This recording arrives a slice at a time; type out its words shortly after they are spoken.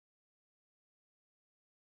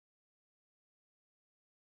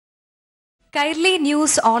Kairali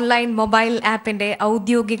News Online Mobile App-ന്റെ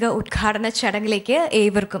ഔദ്യോഗിക ഉദ്ഘാടന ചടങ്ങിലേക്ക്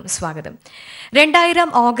ഏവർക്കും സ്വാഗതം.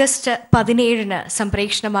 2000 ഓഗസ്റ്റ് 17-ന്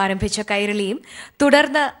സംപ്രേഷണം ആരംഭിച്ച കൈരളിയും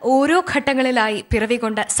തുടർന്ന് ഓരോ ഘട്ടങ്ങളിലായി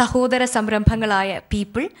പിറവികൊണ്ട സഹോദര സംരംഭങ്ങളായ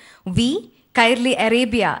പീപ്പിൾ, വി, കൈർലി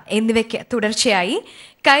അറേബ്യ എന്നിവയ്ക്ക് തുടർച്ചയായി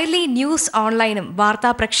കൈർലി ന്യൂസ് ഓൺലൈനും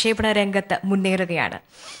വാർത്താ പ്രക്ഷേപണ രംഗത്ത് മുന്നേറുകയാണ്.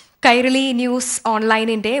 കൈരളി ന്യൂസ്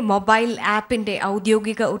ഓൺലൈനിന്റെ മൊബൈൽ ആപ്പിന്റെ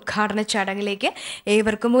ഔദ്യോഗിക ഉദ്ഘാടന ചടങ്ങിലേക്ക്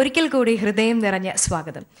ഏവർക്കും ഒരിക്കൽ കൂടി ഹൃദയം നിറഞ്ഞ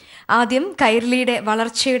സ്വാഗതം. ആദ്യം കൈരളിയുടെ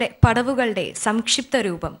വളർച്ചയുടെ പടവുകളുടെ സംക്ഷിപ്ത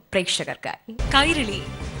രൂപം പ്രേക്ഷകർക്കായി. കൈരളി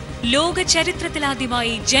ലോക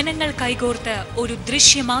ചരിത്രത്തിലാദ്യമായി ജനങ്ങൾ കൈകോർത്ത ഒരു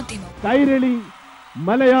ദൃശ്യമാധ്യമം. കൈരളി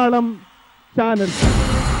മലയാളം ചാനൽ.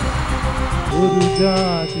 ഒരു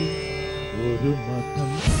ജാതി ഒരു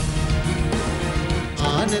മതം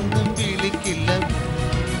ആനന്ദം വിളിക്കില്ല.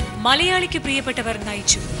 മലയാളിക്ക് പ്രിയപ്പെട്ടവർ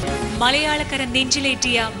നയിച്ചു. മലയാളക്കര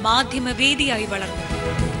നെഞ്ചിലേറ്റിയ മാധ്യമവേദിയായി വളർന്നു.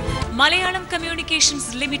 മലയാളം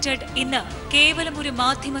കമ്മ്യൂണിക്കേഷൻസ് ലിമിറ്റഡ് ഇന്ന് കേവലം ഒരു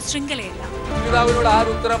മാധ്യമ ശൃംഖലയല്ല.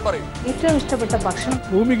 ഏറ്റവും ഇഷ്ടപ്പെട്ട ഭക്ഷണം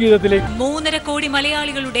 3.5 കോടി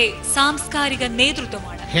മലയാളികളുടെ സാംസ്കാരിക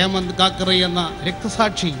നേതൃത്വമാണ്. ഹേമന്ത് കാക്കറെ എന്ന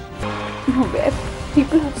രക്തസാക്ഷി.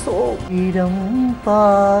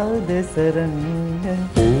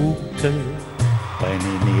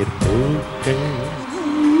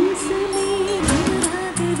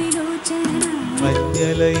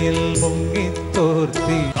 മഞ്ഞലയിൽ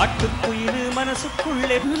മുങ്ങിത്തോർത്തി കാട്ടുകുയില്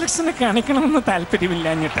മനസ്സുക്കുള്ളിൽ റിലക്ഷനെ കാണിക്കണമെന്ന്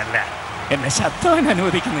താല്പര്യമില്ലാഞ്ഞിട്ടല്ല, എന്നെ ശബ്ദവൻ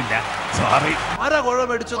അനുവദിക്കുന്നില്ല. സോറി. ആരാ കുഴ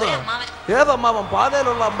മേടിച്ചത്? ഏതമ്മാവൻ?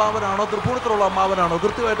 പാതയിലുള്ള അമ്മാവനാണോ തൃപ്പൂണിത്തുള്ള അമ്മാവനാണോ?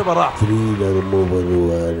 കൃത്യമായിട്ട് പറ.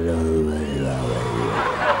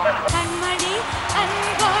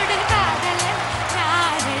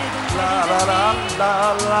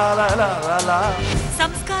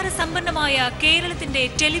 സംസ്കാര സമ്പന്നമായ കേരളത്തിന്റെ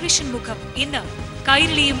ടെലിവിഷൻ മുഖം ഇന്ന്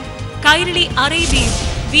കൈരളിയും കൈരളി അറേബ്യയും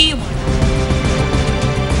വിയുമാണ്.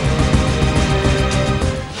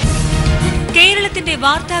 കേരളത്തിന്റെ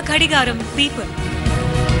വാർത്താ ഘടികാരം പീപ്പിൾ.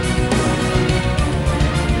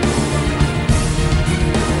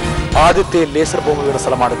 ആദ്യത്തെ ലേസർ ബോംബുകളുടെ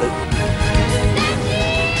സ്ഥലമാണിത്.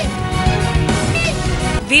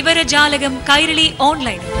 വിവരജാലകം കൈരളി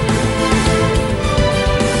ഓൺലൈൻ.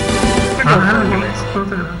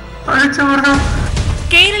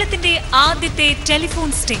 കേരളത്തിന്റെ ആദ്യത്തെ ടെലിഫോൺ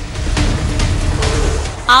സ്റ്റിംഗ്,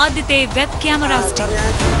 ആദ്യത്തെ വെബ് ക്യാമറ സ്റ്റിംഗ്,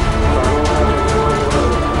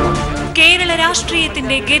 കേരള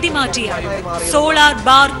രാഷ്ട്രീയത്തിന്റെ ഗതിമാറ്റിയ സോളാർ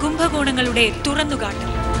ബാർ കുംഭകോണങ്ങളുടെ തുറന്നുകാട്ടൽ.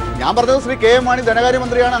 ഞാൻ പറഞ്ഞത് ശ്രീ കെ എം മാണി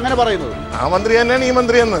ധനകാര്യമന്ത്രിയാണ് അങ്ങനെ പറയുന്നത്. ആ മന്ത്രി തന്നെയാണ് ഈ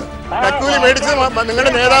മന്ത്രി എന്ന്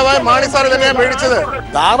നിങ്ങളുടെ നേതാവായ മാണി സാർ തന്നെയാണ് മേടിച്ചത്.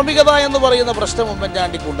 ധാർമ്മികത എന്ന് പറയുന്ന പ്രശ്നം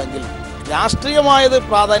ഉമ്മൻചാണ്ടിക്കുണ്ടെങ്കിൽ, രാഷ്ട്രീയമായത്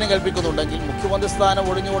പ്രാധാന്യം കൽപ്പിക്കുന്നുണ്ടെങ്കിൽ, മുഖ്യമന്ത്രി സ്ഥാനം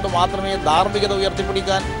ഒഴിഞ്ഞുകൊണ്ട് മാത്രമേ ധാർമ്മികത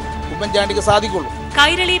ഉയർത്തിപ്പിടിക്കാൻ ഉമ്മൻചാണ്ടിക്ക് സാധിക്കുള്ളൂ.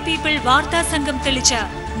 കൈരളി പീപ്പിൾ വാർത്താ സംഘം തെളിച്ച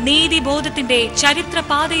നീതിബോധത്തിന്റെ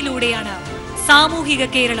ചരിത്രപാതയിലൂടെയാണ് സാമൂഹിക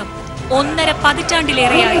കേരളം 1.5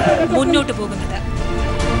 പതിറ്റാണ്ടിലേറെയായി മുന്നോട്ടു പോകുന്നത്.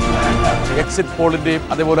 എക്സിറ്റ് പോളിന്റെയും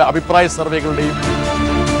അതേപോലെ അഭിപ്രായ സർവേകളുടെയും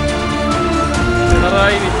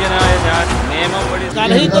പിണറായി വിജയനായ ഞാൻ നിയമം വഴി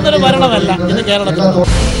കലഹിക്കുന്നൊരു ഭരണമല്ല ഇന്ന് കേരളത്തിൽ.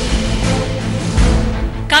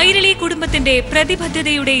 കൈരളി കുടുംബത്തിന്റെ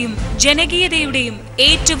പ്രതിബദ്ധതയുടെയും ജനകീയതയുടെയും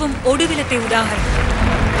ഏറ്റവും ഒടുവിലത്തെ ഉദാഹരണം.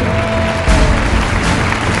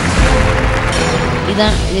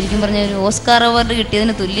 ഇതാണ് ശരിക്കും പറഞ്ഞ ഒരു ഓസ്കാർ അവാർഡ്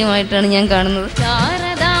കിട്ടിയതിന് തുല്യമായിട്ടാണ് ഞാൻ കാണുന്നത്.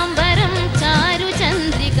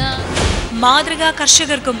 മാതൃകാ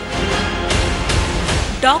കർഷകർക്കും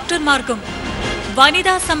ഡോക്ടർമാർക്കും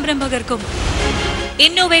വനിതാ സംരംഭകർക്കും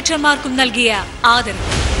ഇന്നോവേറ്റർമാർക്കും നൽകിയ ആദരവ്.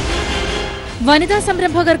 വനിതാ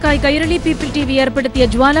സംരംഭകർക്കായി കൈരളി പീപ്പിൾ ടിവി ഏർപ്പെടുത്തിയ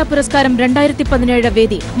ജ്വാല പുരസ്കാരം 2017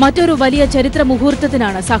 വേദി മറ്റൊരു വലിയ ചരിത്ര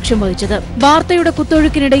മുഹൂർത്തത്തിനാണ് സാക്ഷ്യം വഹിച്ചത്. വാർത്തയുടെ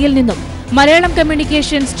കുത്തൊഴുക്കിനിടയിൽ നിന്നും മലയാളം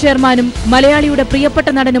കമ്മ്യൂണിക്കേഷൻസ് ചെയർമാനും മലയാളിയുടെ പ്രിയപ്പെട്ട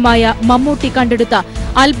നടനുമായ മമ്മൂട്ടി കണ്ടെടുത്ത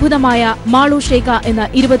അത്ഭുതമായ മാളു ഷേഖ എന്ന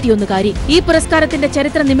 21-കാരി. ഈ പുരസ്കാരത്തിന്റെ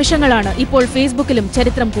ചരിത്ര നിമിഷങ്ങളാണ് ഇപ്പോൾ ഫേസ്ബുക്കിലും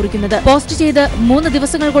ചരിത്രം കുറിക്കുന്നത്. പോസ്റ്റ് ചെയ്ത് 3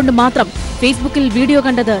 ദിവസങ്ങൾ കൊണ്ട് മാത്രം ഫേസ്ബുക്കിൽ വീഡിയോ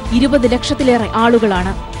കണ്ടത് 20 ലക്ഷത്തിലേറെ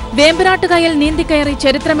ആളുകളാണ്. വേമ്പനാട്ടുകായൽ നീന്തിക്കയറി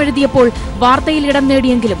ചരിത്രമെഴുതിയപ്പോൾ വാർത്തയിൽ ഇടം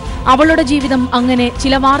നേടിയെങ്കിലും അവളുടെ ജീവിതം അങ്ങനെ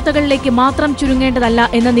ചില വാർത്തകളിലേക്ക് മാത്രം ചുരുങ്ങേണ്ടതല്ല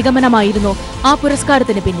എന്ന നിഗമനമായിരുന്നു ആ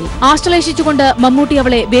പുരസ്കാരത്തിന് പിന്നിൽ. ആശ്ലേഷിച്ചുകൊണ്ട് മമ്മൂട്ടി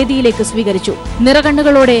അവളെ വേദിയിലേക്ക് സ്വീകരിച്ചു.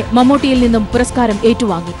 നിറകണ്ണുകളോടെ മമ്മൂട്ടിയിൽ നിന്നും പുരസ്കാരം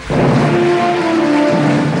ഏറ്റുവാങ്ങി.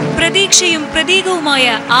 പ്രതീക്ഷയും പ്രതീകവുമായ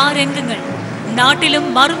ആ രംഗങ്ങൾ നാട്ടിലും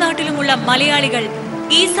മറുനാട്ടിലുമുള്ള മലയാളികൾ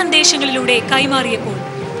ഈ സന്ദേശങ്ങളിലൂടെ കൈമാറിയപ്പോൾ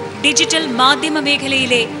ഡിജിറ്റൽ മാധ്യമ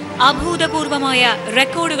മേഖലയിലെ അഭൂതപൂർവമായ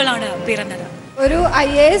റെക്കോർഡുകളാണ് പിറന്നത്. ഒരു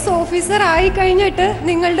IAS ഓഫീസർ ആയി കഴിഞ്ഞിട്ട്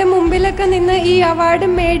നിങ്ങളുടെ മുമ്പിലൊക്കെ നിന്ന് ഈ അവാർഡ്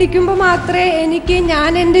മേടിക്കുമ്പോൾ മാത്രമേ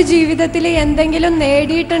ഞാൻ എൻ്റെ ജീവിതത്തിൽ എന്തെങ്കിലും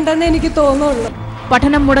നേടിയിട്ടുണ്ടെന്ന് എനിക്ക് തോന്നുള്ളൂ.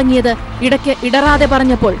 പഠനം മുടങ്ങിയത് ഇടയ്ക്ക് ഇടറാതെ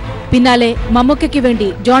പറഞ്ഞപ്പോൾ പിന്നാലെ മമ്മൂക്കയ്ക്ക് വേണ്ടി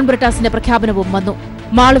ജോൺ ബ്രിട്ടാസിന്റെ പ്രഖ്യാപനവും വന്നു.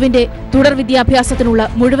 മാളുവിന്റെ തുടർ വിദ്യാഭ്യാസത്തിനുള്ള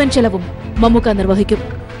മുഴുവൻ ചെലവും മമ്മൂക്ക നിർവഹിക്കും.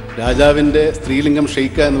 രാജാവിന്റെ സ്ത്രീലിംഗം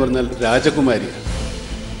ഷെയ്ക്ക എന്ന് പറഞ്ഞാൽ രാജകുമാരിയാണ്.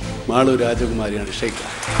 മാളു രാജകുമാരിയാണ്, ഷെയ്ക്ക.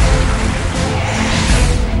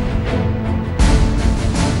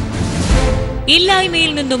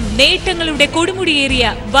 ഇല്ലായ്മയിൽ നിന്നും നേട്ടങ്ങളുടെ കൊടുമുടിയേറിയ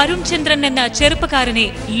വരുൺ ചന്ദ്രൻ എന്ന ചെറുപ്പക്കാരനെ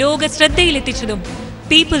ലോക ശ്രദ്ധയിലെത്തിച്ചതും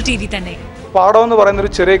പീപ്പിൾ TV തന്നെ. പാടം എന്ന് പറയുന്ന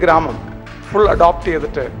ഒരു ചെറിയ ഗ്രാമം ഫുൾ അഡോപ്റ്റ്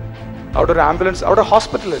ചെയ്തിട്ട് അവിടെ ഒരു ആംബുലൻസ്, അവിടെ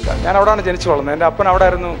ഹോസ്പിറ്റലില്ല. ഞാൻ അവിടെയാണ് ജനിച്ചു വളർന്നത്. എൻ്റെ അപ്പൻ അവിടെ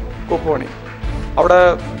ആയിരുന്നു കൂപ്പുപണി. അവിടെ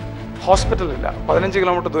ഹോസ്പിറ്റലില്ല. 15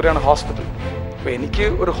 കിലോമീറ്റർ ദൂരെയാണ് ഹോസ്പിറ്റൽ. അപ്പോൾ എനിക്ക്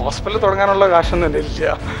ഒരു ഹോസ്പിറ്റൽ തുടങ്ങാനുള്ള കാശൊന്നും എൻ്റെ ഇല്ല.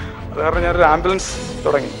 അത് കാരണം ഞാനൊരു ആംബുലൻസ്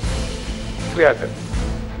തുടങ്ങി ഫ്രീ ആയിട്ട്.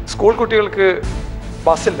 സ്കൂൾ കുട്ടികൾക്ക്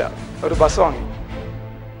ബസ്സില്ല, ഒരു ബസ് വാങ്ങി.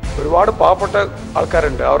 ഒരുപാട് പാവപ്പെട്ട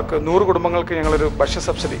ആൾക്കാരുണ്ട്, അവർക്ക് 100 കുടുംബങ്ങൾക്ക് ഞങ്ങളൊരു ഭക്ഷ്യ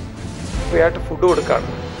സബ്സിഡി ഫ്രീ ആയിട്ട് ഫുഡ് കൊടുക്കുകയാണ്.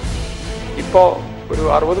 ഇപ്പോൾ ഒരു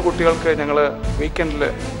 60 കുട്ടികൾക്ക് ഞങ്ങൾ വീക്കെൻഡിൽ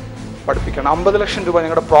പഠിപ്പിക്കണം. 50 ലക്ഷം രൂപ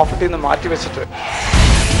ഞങ്ങളുടെ പ്രോഫിറ്റിൽ നിന്ന് മാറ്റിവെച്ചിട്ട്.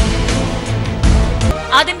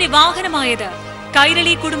 അതിന്റെ വാഹനമായത്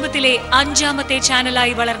കൈരളി കുടുംബത്തിലെ 5ാമത്തെ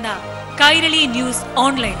ചാനലായി വളർന്ന കൈരളി ന്യൂസ്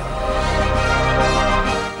ഓൺലൈൻ.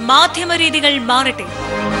 മാധ്യമരീതികൾ മാറട്ടെ,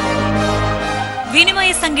 വിനിമയ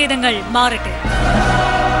സങ്കേതങ്ങൾ മാറട്ടെ,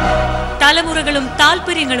 തലമുറകളും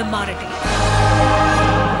താൽപര്യങ്ങളും മാറട്ടെ.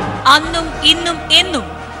 അന്നും ഇന്നും എന്നും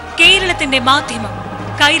കേരളത്തിന്റെ മാധ്യമം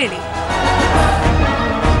കൈരളി.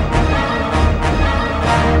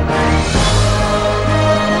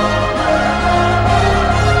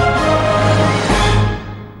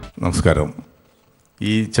 നമസ്കാരം.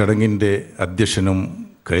 ഈ ചടങ്ങിൻ്റെ അധ്യക്ഷനും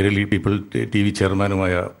കൈരളി പീപ്പിൾ TV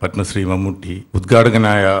ചെയർമാനുമായ പത്മശ്രീ മമ്മൂട്ടി,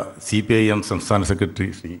 ഉദ്ഘാടകനായ CPIM സംസ്ഥാന സെക്രട്ടറി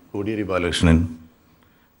ശ്രീ കോടിയേരി ബാലകൃഷ്ണൻ,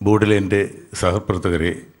 ബോർഡിലെ എൻ്റെ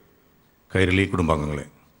സഹപ്രവർത്തകരെ, കൈരളി കുടുംബാംഗങ്ങളെ,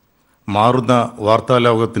 മാറുന്ന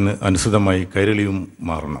വാർത്താലോകത്തിന് അനുസൃതമായി കൈരളിയും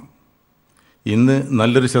മാറണം. ഇന്ന്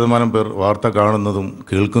നല്ലൊരു ശതമാനം പേർ വാർത്ത കാണുന്നതും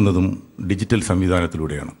കേൾക്കുന്നതും ഡിജിറ്റൽ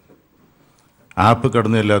സംവിധാനത്തിലൂടെയാണ്. ആപ്പ്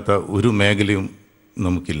കടന്നില്ലാത്ത ഒരു മേഖലയും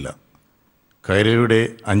നമുക്കില്ല. കൈരളിയുടെ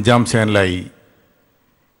 5ാം ചാനലായി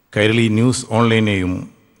കൈരളി ന്യൂസ് ഓൺലൈനെയും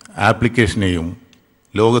ആപ്ലിക്കേഷനെയും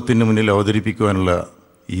ലോകത്തിന് മുന്നിൽ അവതരിപ്പിക്കുവാനുള്ള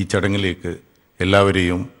ഈ ചടങ്ങിലേക്ക്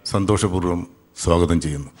എല്ലാവരെയും സന്തോഷപൂർവ്വം സ്വാഗതം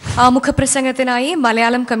ചെയ്യുന്നു. മുഖപ്രസംഗത്തിനായി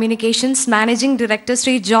Malayalam communications managing director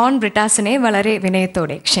Shri John ബ്രിട്ടാസിനെ വളരെ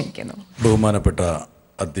വിനയത്തോടെ ക്ഷണിക്കുന്നു. ബഹുമാനപ്പെട്ട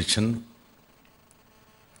അധ്യക്ഷൻ,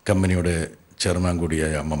 കമ്പനിയുടെ ചെയർമാൻ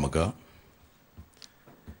കൂടിയായ മമ്മൂക്ക,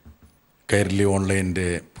 കൈരളി ഓൺലൈൻ്റെ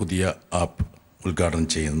പുതിയ ആപ്പ് ഉദ്ഘാടനം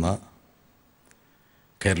ചെയ്യുന്ന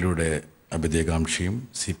കേരളയുടെ അഭ്യുദയകാംക്ഷിയും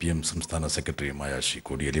CPM സംസ്ഥാന സെക്രട്ടറിയുമായ ശ്രീ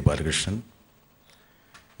കോടിയേരി ബാലകൃഷ്ണൻ,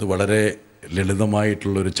 ഇത് വളരെ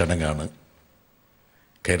ലളിതമായിട്ടുള്ളൊരു ചടങ്ങാണ്.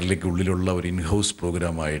 കേരളയ്ക്കുള്ളിലുള്ള ഒരു ഇൻഹൗസ്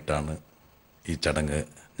പ്രോഗ്രാമായിട്ടാണ് ഈ ചടങ്ങ്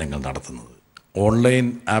ഞങ്ങൾ നടത്തുന്നത്. ഓൺലൈൻ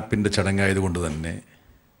ആപ്പിൻ്റെ ചടങ്ങായതുകൊണ്ട് തന്നെ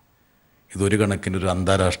ഇതൊരു കണക്കിനൊരു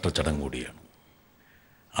അന്താരാഷ്ട്ര ചടങ്ങ് കൂടിയാണ്.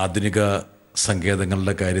 ആധുനിക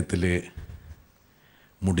സങ്കേതങ്ങളുടെ കാര്യത്തിൽ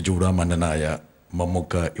മുടിചൂടാ മന്നനായ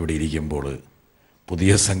മമ്മൂക്ക ഇവിടെ ഇരിക്കുമ്പോൾ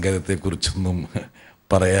പുതിയ സങ്കേതത്തെക്കുറിച്ചൊന്നും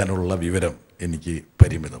പറയാനുള്ള വിവരം എനിക്ക്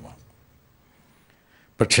പരിമിതമാണ്.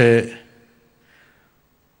 പക്ഷേ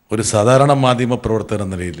ഒരു സാധാരണ മാധ്യമ പ്രവർത്തകൻ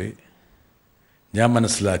എന്ന നിലയിൽ ഞാൻ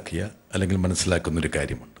മനസ്സിലാക്കിയ അല്ലെങ്കിൽ മനസ്സിലാക്കുന്നൊരു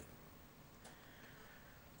കാര്യമുണ്ട്.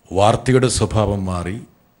 വാർത്തയുടെ സ്വഭാവം മാറി,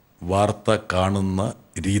 വാർത്ത കാണുന്ന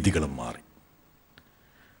രീതികളും മാറി.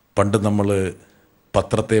 പണ്ട് നമ്മൾ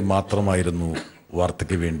പത്രത്തെ മാത്രമായിരുന്നു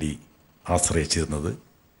വാർത്തയ്ക്ക് വേണ്ടി ആശ്രയിച്ചിരുന്നത്.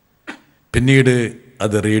 പിന്നീട്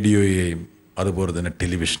അത് റേഡിയോയെയും അതുപോലെ തന്നെ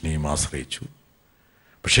ടെലിവിഷനെയും ആശ്രയിച്ചു.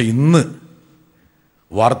 പക്ഷേ ഇന്ന്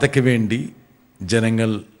വാർത്തയ്ക്ക് വേണ്ടി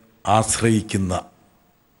ജനങ്ങൾ ആശ്രയിക്കുന്ന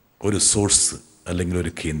ഒരു സോഴ്സ് അല്ലെങ്കിൽ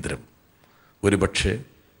ഒരു കേന്ദ്രം ഒരുപക്ഷെ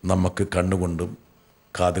നമുക്ക് കണ്ണുകൊണ്ടും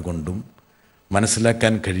കാതുകൊണ്ടും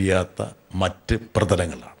മനസ്സിലാക്കാൻ കഴിയാത്ത മറ്റ്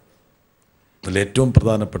പ്രതലങ്ങളാണ്. അതിൽ ഏറ്റവും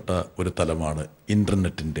പ്രധാനപ്പെട്ട ഒരു തലമാണ്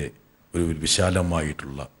ഇൻ്റർനെറ്റിൻ്റെ ഒരു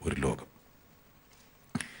വിശാലമായിട്ടുള്ള ഒരു ലോകം.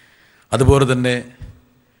 അതുപോലെ തന്നെ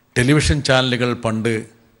ടെലിവിഷൻ ചാനലുകൾ പണ്ട്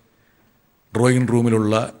ഡ്രോയിങ്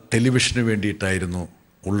റൂമിലുള്ള ടെലിവിഷന് വേണ്ടിയിട്ടായിരുന്നു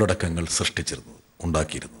ഉള്ളടക്കങ്ങൾ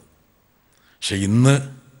ഉണ്ടാക്കിയിരുന്നത്. പക്ഷെ ഇന്ന്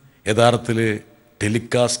യഥാർത്ഥത്തിൽ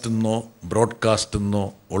ടെലികാസ്റ്റെന്നോ ബ്രോഡ്കാസ്റ്റെന്നോ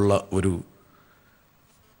ഉള്ള ഒരു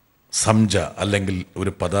സംജ അല്ലെങ്കിൽ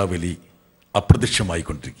ഒരു പദാവലി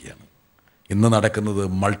അപ്രത്യക്ഷമായിക്കൊണ്ടിരിക്കുകയാണ്. ഇന്ന് നടക്കുന്നത്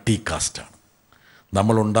മൾട്ടി കാസ്റ്റാണ്.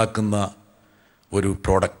 നമ്മളുണ്ടാക്കുന്ന ഒരു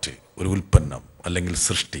പ്രോഡക്റ്റ്, ഒരു ഉൽപ്പന്നം അല്ലെങ്കിൽ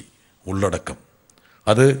സൃഷ്ടി, ഉള്ളടക്കം,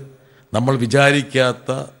 അത് നമ്മൾ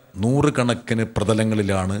വിചാരിക്കാത്ത 100 കണക്കിന്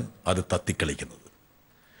പ്രതലങ്ങളിലാണ് അത് തത്തിക്കളിക്കുന്നത്.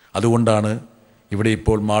 അതുകൊണ്ടാണ് ഇവിടെ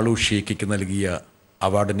ഇപ്പോൾ മാളു ഷേഖിക്ക് നൽകിയ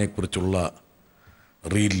അവാർഡിനെക്കുറിച്ചുള്ള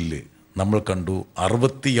റീലിൽ നമ്മൾ കണ്ടു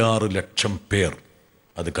 66 ലക്ഷം പേർ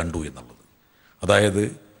അത് കണ്ടു എന്നുള്ളത്. അതായത്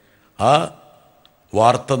ആ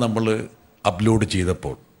വാർത്ത നമ്മൾ അപ്ലോഡ്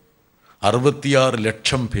ചെയ്തപ്പോൾ 66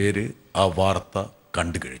 ലക്ഷം പേര് ആ വാർത്ത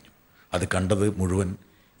കണ്ടു കഴിഞ്ഞു. അത് കണ്ടത് മുഴുവൻ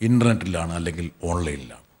ഇൻ്റർനെറ്റിലാണ് അല്ലെങ്കിൽ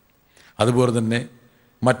ഓൺലൈനിലാണ്. അതുപോലെ തന്നെ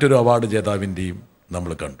മറ്റൊരു അവാർഡ് ജേതാവിൻ്റെയും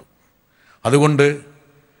നമ്മൾ കണ്ടു. അതുകൊണ്ട്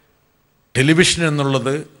ടെലിവിഷൻ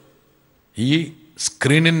എന്നുള്ളത് ഈ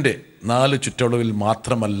സ്ക്രീനിൻ്റെ 4 ചുറ്റളവിൽ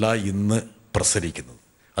മാത്രമല്ല ഇന്ന് പ്രസരിക്കുന്നത്.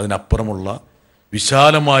 അതിനപ്പുറമുള്ള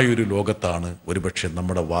വിശാലമായൊരു ലോകത്താണ് ഒരുപക്ഷെ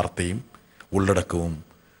നമ്മുടെ വാർത്തയും ഉള്ളടക്കവും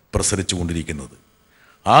പ്രസരിച്ചു കൊണ്ടിരിക്കുന്നത്.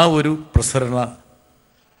 ആ ഒരു പ്രസരണ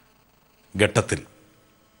ഘട്ടത്തിൽ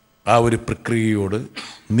ആ ഒരു പ്രക്രിയയോട്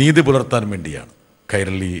നീതി പുലർത്താൻ വേണ്ടിയാണ്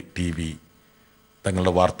കൈരളി TV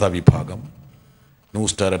തങ്ങളുടെ വാർത്താ വിഭാഗം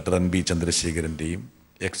news director NB ചന്ദ്രശേഖരൻ്റെയും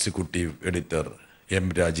executive editor M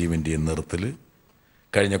രാജീവിൻ്റെയും നേതൃത്വത്തിൽ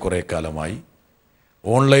കഴിഞ്ഞ കുറേ കാലമായി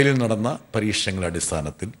ഓൺലൈനിൽ നടന്ന പരീക്ഷണങ്ങളുടെ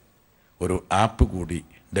അടിസ്ഥാനത്തിൽ ഒരു ആപ്പ് കൂടി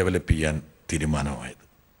ഡെവലപ്പ് ചെയ്യാൻ തീരുമാനമായത്.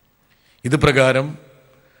 ഇത് പ്രകാരം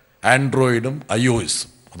ആൻഡ്രോയിഡും iOSും,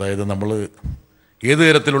 അതായത് നമ്മൾ ഏത്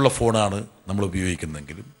തരത്തിലുള്ള ഫോണാണ് നമ്മൾ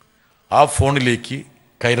ഉപയോഗിക്കുന്നതെങ്കിലും ആ ഫോണിലേക്ക്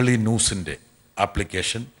കൈരളി ന്യൂസിൻ്റെ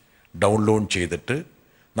ആപ്ലിക്കേഷൻ ഡൗൺലോഡ് ചെയ്തിട്ട്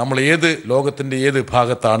നമ്മൾ ലോകത്തിൻ്റെ ഏത്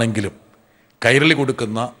ഭാഗത്താണെങ്കിലും കൈരളി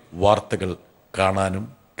കൊടുക്കുന്ന വാർത്തകൾ കാണാനും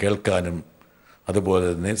കേൾക്കാനും അതുപോലെ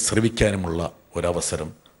തന്നെ ശ്രവിക്കാനുമുള്ള ഒരവസരം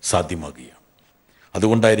സാധ്യമാകുകയാണ്.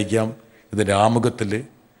 അതുകൊണ്ടായിരിക്കാം ഇതിൻ്റെ ആമുഖത്തിൽ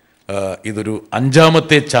ഇതൊരു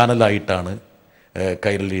 5ാമത്തെ ചാനലായിട്ടാണ്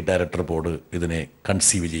കൈരളി ഡയറക്ടർ ബോർഡ് ഇതിനെ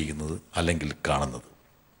കൺസീവ് ചെയ്യുന്നത് അല്ലെങ്കിൽ കാണുന്നത്.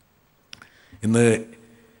 ഇന്ന്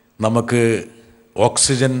നമുക്ക്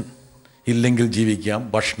ഓക്സിജൻ ഇല്ലെങ്കിൽ ജീവിക്കാം,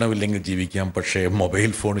 ഭക്ഷണമില്ലെങ്കിൽ ജീവിക്കാം, പക്ഷേ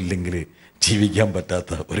മൊബൈൽ ഫോൺ ഇല്ലെങ്കിൽ ജീവിക്കാൻ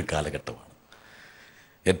പറ്റാത്ത ഒരു കാലഘട്ടമാണ്.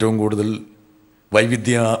 ഏറ്റവും കൂടുതൽ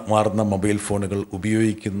വൈവിധ്യമാർന്ന മൊബൈൽ ഫോണുകൾ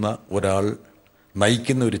ഉപയോഗിക്കുന്ന ഒരാൾ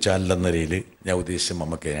നയിക്കുന്ന ഒരു ചാനലെന്ന നിലയിൽ, ഞാൻ ഉദ്ദേശിച്ച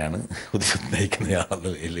മമ്മക്കയാണ് നയിക്കുന്ന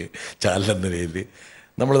ചാനലെന്ന നിലയിൽ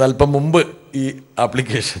നമ്മളിത് അല്പം മുമ്പ് ഈ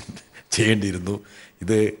ആപ്ലിക്കേഷൻ ചെയ്യേണ്ടിയിരുന്നു.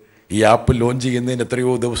 ഈ ആപ്പ് ലോഞ്ച് ചെയ്യുന്നതിന്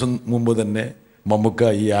എത്രയോ ദിവസം മുമ്പ് തന്നെ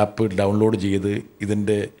മമ്മൂക്ക ഈ ആപ്പ് ഡൗൺലോഡ് ചെയ്ത്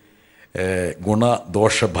ഇതിൻ്റെ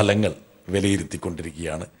ഗുണദോഷ ഫലങ്ങൾ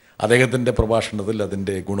വിലയിരുത്തിക്കൊണ്ടിരിക്കുകയാണ്. അദ്ദേഹത്തിൻ്റെ പ്രഭാഷണത്തിൽ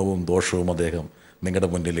അതിൻ്റെ ഗുണവും ദോഷവും അദ്ദേഹം നിങ്ങളുടെ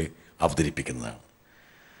മുന്നിൽ അവതരിപ്പിക്കുന്നതാണ്.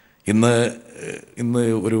 ഇന്ന്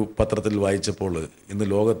ഒരു പത്രത്തിൽ വായിച്ചപ്പോൾ ഇന്ന്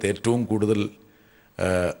ലോകത്ത് ഏറ്റവും കൂടുതൽ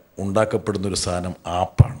ഉണ്ടാക്കപ്പെടുന്നൊരു സാധനം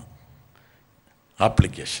ആപ്പാണ്,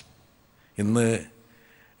 ആപ്ലിക്കേഷൻ. ഇന്ന്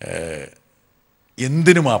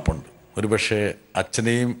എന്തിനും ആപ്പുണ്ട്. ഒരുപക്ഷെ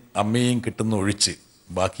അച്ഛനെയും അമ്മയെയും കിട്ടുന്ന ഒഴിച്ച്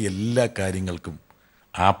ബാക്കി എല്ലാ കാര്യങ്ങൾക്കും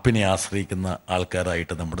ആപ്പിനെ ആശ്രയിക്കുന്ന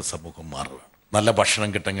ആൾക്കാരായിട്ട് നമ്മുടെ സമൂഹം മാറുകയാണ്. നല്ല ഭക്ഷണം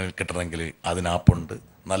കിട്ടണമെങ്കിൽ അതിന് ആപ്പുണ്ട്,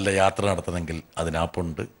 നല്ല യാത്ര നടത്തണമെങ്കിൽ അതിന്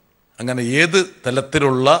ആപ്പുണ്ട്. അങ്ങനെ ഏത്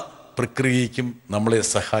തലത്തിലുള്ള പ്രക്രിയയ്ക്കും നമ്മളെ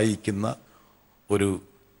സഹായിക്കുന്ന ഒരു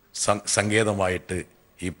സങ്കേതമായിട്ട്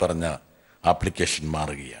ഈ പറഞ്ഞ ആപ്ലിക്കേഷൻ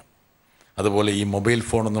മാറുകയാണ്. അതുപോലെ ഈ മൊബൈൽ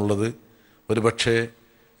ഫോൺ എന്നുള്ളത് ഒരുപക്ഷെ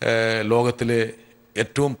ലോകത്തിലെ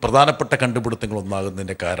ഏറ്റവും പ്രധാനപ്പെട്ട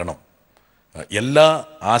കണ്ടുപിടുത്തങ്ങളൊന്നാകുന്നതിൻ്റെ കാരണം എല്ലാ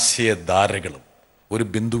ആശയധാരകളും ഒരു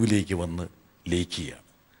ബിന്ദുവിലേക്ക് വന്ന് ലയിക്കുകയാണ്.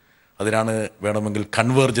 അതിനാണ് വേണമെങ്കിൽ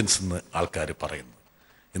കൺവേർജൻസ് എന്ന് ആൾക്കാർ പറയുന്നത്.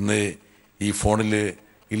 ഇന്ന് ഈ ഫോണിൽ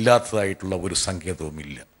ഇല്ലാത്തതായിട്ടുള്ള ഒരു സങ്കേതവും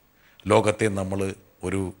ഇല്ല. ലോകത്തെ നമ്മൾ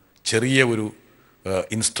ഒരു ചെറിയ ഒരു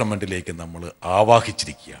ഇൻസ്ട്രുമെൻറ്റിലേക്ക് നമ്മൾ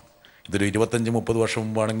ആവാഹിച്ചിരിക്കുകയാണ്. ഇതൊരു 25-30 വർഷം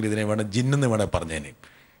മുമ്പാണെങ്കിൽ ഇതിനെ ജിന്നെന്ന് പറഞ്ഞേനെ,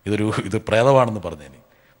 ഇത് പ്രേതമാണെന്ന് പറഞ്ഞേനെ.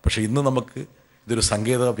 പക്ഷേ ഇന്ന് നമുക്ക് ഇതൊരു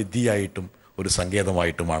സങ്കേത വിദ്യയായിട്ടും ഒരു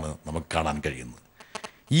സങ്കേതമായിട്ടുമാണ് നമുക്ക് കാണാൻ കഴിയുന്നത്.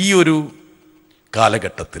 ഈ ഒരു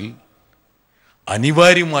കാലഘട്ടത്തിൽ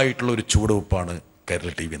അനിവാര്യമായിട്ടുള്ള ഒരു ചുവടുവെപ്പാണ്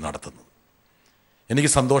കൈരളി TV നടത്തുന്നത്.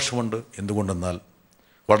 എനിക്ക് സന്തോഷമുണ്ട്. എന്തുകൊണ്ടെന്നാൽ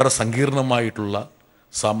വളരെ സങ്കീർണമായിട്ടുള്ള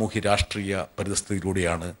സാമൂഹ്യ രാഷ്ട്രീയ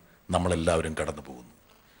പരിസ്ഥിതിയിലൂടെയാണ് നമ്മളെല്ലാവരും കടന്നു പോകുന്നത്.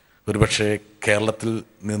 ഒരുപക്ഷെ കേരളത്തിൽ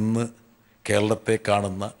നിന്ന് കേരളത്തെ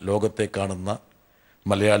കാണുന്ന, ലോകത്തെ കാണുന്ന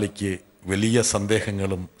മലയാളിക്ക് വലിയ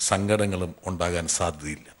സന്ദേഹങ്ങളും സങ്കടങ്ങളും ഉണ്ടാകാൻ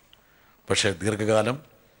സാധ്യതയില്ല. പക്ഷേ ദീർഘകാലം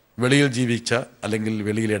വെളിയിൽ ജീവിച്ച അല്ലെങ്കിൽ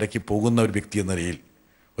വെളിയിൽ ഇടയ്ക്ക് പോകുന്ന ഒരു വ്യക്തി എന്ന നിലയിൽ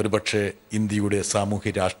ഒരുപക്ഷെ ഇന്ത്യയുടെ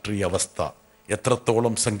സാമൂഹ്യ രാഷ്ട്രീയ അവസ്ഥ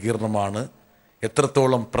എത്രത്തോളം സങ്കീർണമാണ്,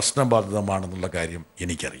 എത്രത്തോളം പ്രശ്നബാധിതമാണെന്നുള്ള കാര്യം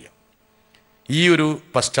എനിക്കറിയാം. ഈ ഒരു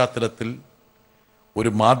പശ്ചാത്തലത്തിൽ ഒരു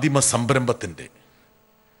മാധ്യമ സംരംഭത്തിൻ്റെ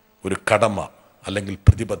ഒരു കടമ അല്ലെങ്കിൽ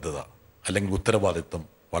പ്രതിബദ്ധത അല്ലെങ്കിൽ ഉത്തരവാദിത്വം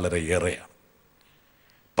വളരെ ഏറെയാണ്.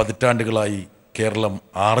 പതിറ്റാണ്ടുകളായി കേരളം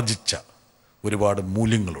ആർജിച്ച ഒരുപാട്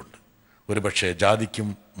മൂല്യങ്ങളുണ്ട്. ഒരുപക്ഷെ ജാതിക്കും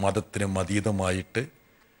മതത്തിനും അതീതമായിട്ട്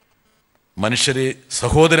മനുഷ്യരെ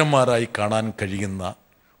സഹോദരന്മാരായി കാണാൻ കഴിയുന്ന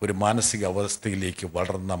ഒരു മാനസിക അവസ്ഥയിലേക്ക്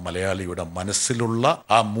വളർന്ന മലയാളിയുടെ മനസ്സിലുള്ള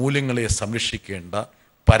ആ മൂല്യങ്ങളെ സംരക്ഷിക്കേണ്ട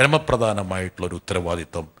പരമപ്രധാനമായിട്ടുള്ളൊരു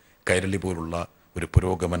ഉത്തരവാദിത്വം കൈരളി പോലുള്ള ഒരു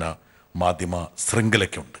പുരോഗമന മാധ്യമ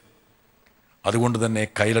ശൃംഖലയ്ക്കുണ്ട്. അതുകൊണ്ട് തന്നെ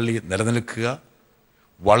കൈരളി നിലനിൽക്കുക,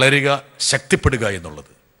 വളരുക, ശക്തിപ്പെടുക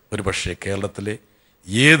എന്നുള്ളത് ഒരുപക്ഷെ കേരളത്തിലെ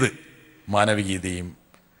ഏത് മാനവികതയും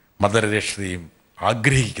മതനിരക്ഷതയും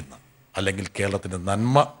ആഗ്രഹിക്കുന്ന അല്ലെങ്കിൽ കേരളത്തിൻ്റെ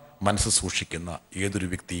നന്മ മനസ്സ് സൂക്ഷിക്കുന്ന ഏതൊരു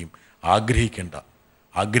വ്യക്തിയും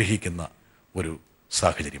ആഗ്രഹിക്കുന്ന ഒരു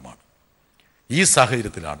സാഹചര്യമാണ്. ഈ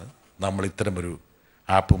സാഹചര്യത്തിലാണ് നമ്മൾ ഇത്തരമൊരു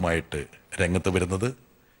ആപ്പുമായിട്ട് രംഗത്ത് വരുന്നത്.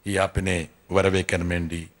 ഈ ആപ്പിനെ വരവേക്കാൻ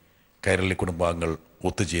വേണ്ടി കൈരളി കുടുംബാംഗങ്ങൾ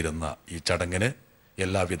ഒത്തുചേരുന്ന ഈ ചടങ്ങിന്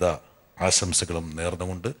എല്ലാവിധ ആശംസകളും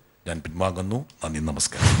നേർന്നുകൊണ്ട് ഞാൻ പിൻവാങ്ങുന്നു. നന്ദി,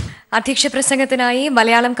 നമസ്കാരം. അധ്യക്ഷ പ്രസംഗത്തിനായി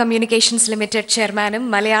മലയാളം കമ്മ്യൂണിക്കേഷൻസ് ലിമിറ്റഡ് ചെയർമാനും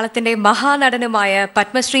മലയാളത്തിന്റെ മഹാനടനുമായ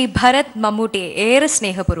പത്മശ്രീ ഭരത് മമ്മൂട്ടിയെ ഏറെ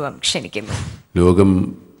സ്നേഹപൂർവ്വം ക്ഷണിക്കുന്നു. ലോകം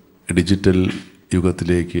ഡിജിറ്റൽ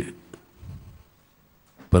യുഗത്തിലേക്ക്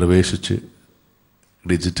പ്രവേശിച്ച്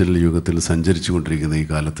ഡിജിറ്റൽ യുഗത്തിൽ സഞ്ചരിച്ചു കൊണ്ടിരിക്കുന്ന ഈ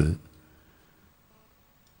കാലത്ത്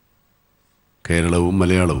കേരളവും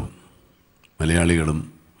മലയാളികളും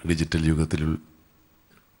ഡിജിറ്റൽ യുഗത്തിൽ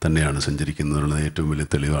തന്നെയാണ് സഞ്ചരിക്കുന്നതിനുള്ള ഏറ്റവും വലിയ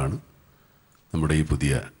തെളിവാണ് നമ്മുടെ ഈ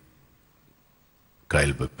പുതിയ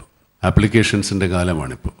വെബ് ആപ്ലിക്കേഷൻസിൻ്റെ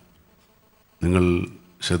കാലമാണിപ്പോൾ. നിങ്ങൾ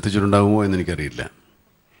ശ്രദ്ധിച്ചിട്ടുണ്ടാകുമോ എന്നെനിക്കറിയില്ല.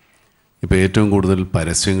 ഇപ്പോൾ ഏറ്റവും കൂടുതൽ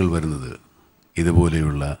പരസ്യങ്ങൾ വരുന്നത്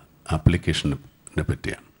ഇതുപോലെയുള്ള ആപ്ലിക്കേഷനെ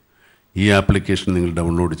പറ്റിയാണ്. ഈ ആപ്ലിക്കേഷൻ നിങ്ങൾ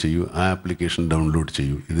ഡൗൺലോഡ് ചെയ്യൂ, ആ ആപ്ലിക്കേഷൻ ഡൗൺലോഡ്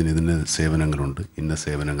ചെയ്യൂ, ഇതിന് സേവനങ്ങളുണ്ട്, ഇന്ന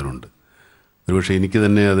സേവനങ്ങളുണ്ട്. ഒരുപക്ഷെ എനിക്ക്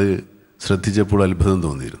തന്നെ അത് ശ്രദ്ധിച്ചപ്പോൾ അത്ഭുതം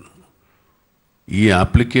തോന്നിയിരുന്നു. ഈ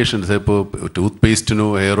ആപ്ലിക്കേഷൻസ് ഇപ്പോൾ ടൂത്ത് പേസ്റ്റിനോ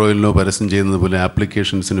ഹെയർ ഓയിലിനോ പരസ്യം ചെയ്യുന്നത് പോലെ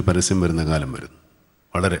ആപ്ലിക്കേഷൻസിന് പരസ്യം വരുന്ന കാലം വരുന്നു.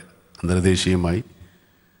 വളരെ അന്തർദേശീയമായി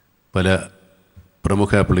പല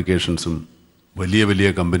പ്രമുഖ ആപ്ലിക്കേഷൻസും വലിയ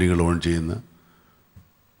കമ്പനികൾ ഓൺ ചെയ്യുന്ന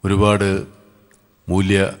ഒരുപാട്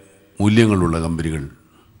മൂല്യങ്ങളുള്ള കമ്പനികൾ,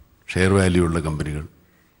 ഷെയർ വാല്യൂ ഉള്ള കമ്പനികൾ,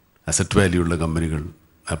 അസറ്റ് വാല്യൂ ഉള്ള കമ്പനികൾ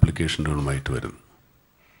ആപ്ലിക്കേഷനുകളുമായിട്ട് വരുന്നു.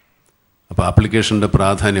 അപ്പോൾ ആപ്ലിക്കേഷൻ്റെ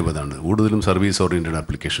പ്രാധാന്യം അതാണ്. കൂടുതലും സർവീസ് ഓറിയൻറ്റഡ്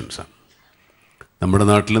ആപ്ലിക്കേഷൻസാണ്. നമ്മുടെ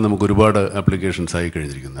നാട്ടിൽ നമുക്ക് ഒരുപാട് ആപ്ലിക്കേഷൻസ് ആയി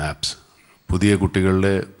കഴിഞ്ഞിരിക്കുന്നു. ആപ്സ്, പുതിയ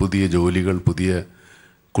കുട്ടികളുടെ പുതിയ ജോലികൾ,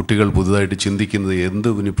 കുട്ടികൾ പുതുതായിട്ട് ചിന്തിക്കുന്നത്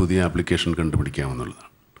എന്തിന് പുതിയ ആപ്ലിക്കേഷൻ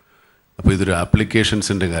കണ്ടുപിടിക്കാമെന്നുള്ളതാണ്. അപ്പോൾ ഇതൊരു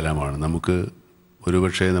ആപ്ലിക്കേഷൻസിൻ്റെ കാലമാണ്. നമുക്ക്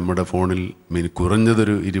ഒരുപക്ഷെ നമ്മുടെ ഫോണിൽ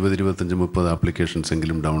കുറഞ്ഞതൊരു 20-25-30 ആപ്ലിക്കേഷൻസ്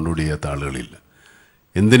എങ്കിലും ഡൗൺലോഡ് ചെയ്യാത്ത ആളുകളില്ല.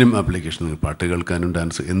 എന്തിനും ആപ്ലിക്കേഷൻ, പാട്ട് കേൾക്കാനും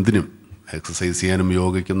ഡാൻസ്, എന്തിനും, എക്സസൈസ് ചെയ്യാനും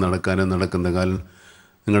യോഗയ്ക്കും നടക്കുന്ന കാലം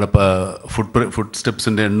നിങ്ങളുടെ ഫുഡ്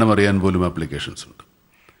സ്റ്റെപ്സിൻ്റെ എണ്ണം അറിയാൻ പോലും ആപ്ലിക്കേഷൻസ് ഉണ്ട്.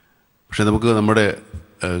 പക്ഷേ നമുക്ക് നമ്മുടെ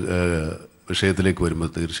വിഷയത്തിലേക്ക് വരുമ്പോൾ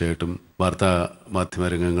തീർച്ചയായിട്ടും വാർത്താ മാധ്യമ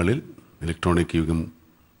രംഗങ്ങളിൽ ഇലക്ട്രോണിക് യുഗം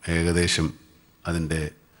ഏകദേശം അതിൻ്റെ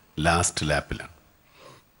ലാസ്റ്റ് ലാപ്പിലാണ്.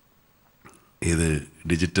 ഇത്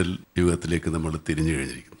ഡിജിറ്റൽ യുഗത്തിലേക്ക് നമ്മൾ തിരിഞ്ഞു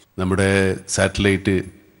കഴിഞ്ഞിരിക്കുന്നു. നമ്മുടെ സാറ്റലൈറ്റ്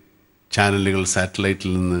ചാനലുകൾ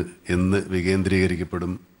സാറ്റലൈറ്റിൽ നിന്ന് എന്ന്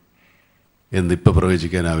വികേന്ദ്രീകരിക്കപ്പെടും എന്നിപ്പോൾ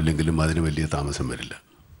പ്രവചിക്കാനാവില്ലെങ്കിലും അതിന് വലിയ താമസം വരില്ല.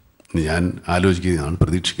 ഞാൻ ആലോചിക്കുന്നതാണ്,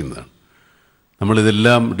 പ്രതീക്ഷിക്കുന്നതാണ്.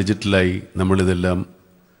 നമ്മളിതെല്ലാം ഡിജിറ്റലായി, നമ്മളിതെല്ലാം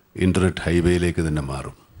ഇൻ്റർനെറ്റ് ഹൈവേയിലേക്ക് തന്നെ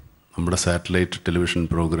മാറും. നമ്മുടെ സാറ്റലൈറ്റ് ടെലിവിഷൻ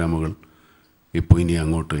പ്രോഗ്രാമുകൾ ഇപ്പോൾ ഇനി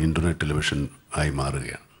അങ്ങോട്ട് ഇൻ്റർനെറ്റ് ടെലിവിഷൻ ആയി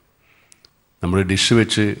മാറുകയാണ്. നമ്മൾ ഡിഷ്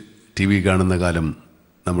വെച്ച് ടി വി കാണുന്ന കാലം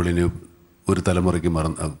നമ്മളിനി ഒരു തലമുറയ്ക്ക്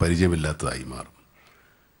പരിചയമില്ലാത്തതായി മാറും.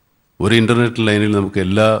 ഒരു ഇൻ്റർനെറ്റ് ലൈനിൽ നമുക്ക്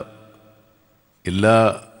എല്ലാ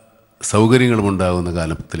സൗകര്യങ്ങളും ഉണ്ടാകുന്ന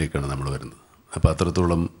കാലത്തിലേക്കാണ് നമ്മൾ വരുന്നത്. അപ്പോൾ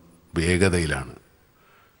അത്രത്തോളം വേഗതയിലാണ്.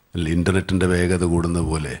 ഇൻ്റർനെറ്റിൻ്റെ വേഗത കൂടുന്ന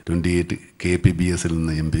പോലെ 28 kbps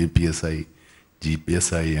നിന്ന് Mbps ആയി, GPS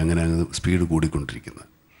ആയി, അങ്ങനെ സ്പീഡ് കൂടിക്കൊണ്ടിരിക്കുന്നത്.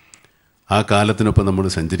 ആ കാലത്തിനൊപ്പം നമ്മൾ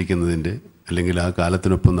സഞ്ചരിക്കുന്നതിൻ്റെ, അല്ലെങ്കിൽ ആ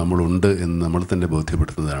കാലത്തിനൊപ്പം നമ്മളുണ്ട് എന്ന് നമ്മൾ തന്നെ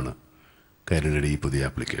ബോധ്യപ്പെടുത്തുന്നതാണ് കൈരളിയുടെ ഈ പുതിയ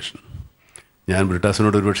ആപ്ലിക്കേഷൻ. ഞാൻ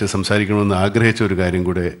ബ്രിട്ടാസിനോട് ഒരുപക്ഷെ സംസാരിക്കണമെന്ന് ആഗ്രഹിച്ച ഒരു കാര്യം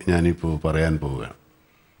കൂടെ ഞാനിപ്പോൾ പറയാൻ പോവുകയാണ്.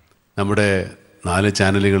 നമ്മുടെ 4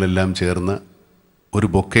 ചാനലുകളെല്ലാം ചേർന്ന ഒരു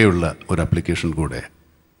ബൊക്കെയുള്ള ഒരു ആപ്ലിക്കേഷൻ കൂടെ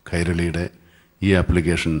കൈരളിയുടെ ഈ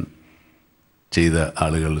ആപ്ലിക്കേഷൻ ചെയ്ത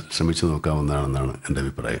ആളുകൾ ശ്രമിച്ചു നോക്കാവുന്നതാണെന്നാണ് എൻ്റെ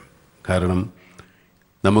അഭിപ്രായം. കാരണം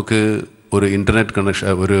നമുക്ക് ഒരു ഇൻ്റർനെറ്റ് കണക്ഷൻ,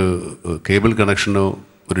 ഒരു കേബിൾ കണക്ഷനോ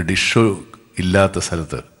ഒരു ഡിഷോ ഇല്ലാത്ത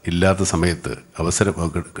സമയത്ത്, അവസരം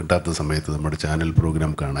കിട്ടാത്ത സമയത്ത് നമ്മുടെ ചാനൽ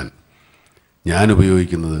പ്രോഗ്രാം കാണാൻ ഞാൻ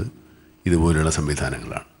ഉപയോഗിക്കുന്നത് ഇതുപോലെയുള്ള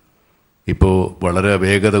സംവിധാനങ്ങളാണ്. ഇപ്പോൾ വളരെ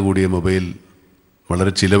വേഗത കൂടിയ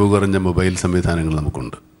വളരെ ചിലവ് കുറഞ്ഞ മൊബൈൽ സംവിധാനങ്ങൾ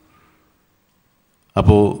നമുക്കുണ്ട്.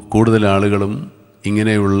 അപ്പോൾ കൂടുതൽ ആളുകളും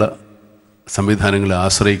ഇങ്ങനെയുള്ള സംവിധാനങ്ങളെ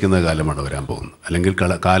ആശ്രയിക്കുന്ന കാലമാണ് വരാൻ പോകുന്നത്, അല്ലെങ്കിൽ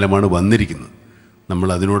കാലമാണ് വന്നിരിക്കുന്നത്. നമ്മൾ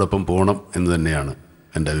അതിനോടൊപ്പം പോകണം എന്ന് തന്നെയാണ്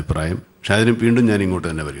എൻ്റെ അഭിപ്രായം. പക്ഷേ അതിന് വീണ്ടും ഞാൻ ഇങ്ങോട്ട്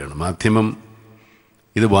തന്നെ വരികയാണ്.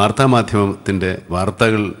 ഇത് വാർത്താമാധ്യമത്തിൻ്റെ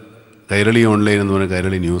വാർത്തകൾ, കൈരളി ഓൺലൈൻ എന്ന് പറഞ്ഞാൽ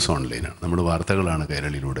കൈരളി ന്യൂസ് ഓൺലൈനാണ്. നമ്മുടെ വാർത്തകളാണ്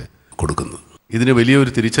കൈരളിയിലൂടെ കൊടുക്കുന്നത്. ഇതിന്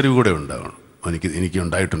വലിയൊരു തിരിച്ചറിവ് കൂടെ ഉണ്ടാവണം. എനിക്ക്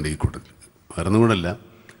ഉണ്ടായിട്ടുണ്ട് ഈ കൂട്ടത്തിൽ. വേറൊന്നും കൂടല്ല,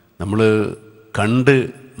 നമ്മൾ കണ്ട്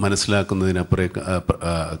മനസ്സിലാക്കുന്നതിനപ്പുറം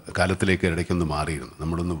കാലത്തിലേക്ക് ഇടയ്ക്കൊന്ന് മാറിയിരുന്നു.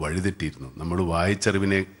 നമ്മളൊന്ന് വഴിതെറ്റിയിരുന്നു. നമ്മൾ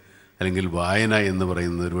വായിച്ചറിവിനെ അല്ലെങ്കിൽ വായന എന്ന്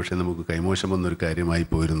പറയുന്നത് ഒരു പക്ഷേ നമുക്ക് കൈമോശം വന്നൊരു കാര്യമായി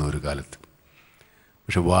പോയിരുന്ന ഒരു കാലത്ത്.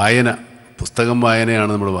 പക്ഷെ വായന, പുസ്തകം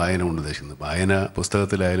വായനയാണ് നമ്മൾ വായന കൊണ്ട് ഉദ്ദേശിക്കുന്നത്. വായന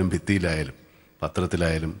പുസ്തകത്തിലായാലും ഭിത്തിയിലായാലും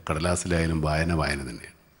പത്രത്തിലായാലും കടലാസിലായാലും വായന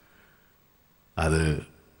തന്നെയാണ്. അത്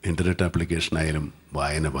ഇൻ്റർനെറ്റ് ആപ്ലിക്കേഷനായാലും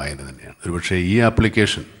വായന തന്നെയാണ്. ഒരുപക്ഷെ ഈ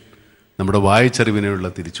ആപ്ലിക്കേഷൻ നമ്മുടെ വായിച്ചറിവിനെയുള്ള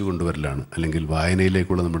തിരിച്ചു കൊണ്ടുവരലാണ്, അല്ലെങ്കിൽ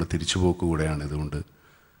വായനയിലേക്കുള്ള നമ്മുടെ തിരിച്ചുപോക്ക് കൂടെയാണ് ഇതുകൊണ്ട്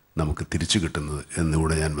നമുക്ക് തിരിച്ചു കിട്ടുന്നത്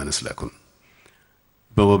എന്നുകൂടെ ഞാൻ മനസ്സിലാക്കുന്നു.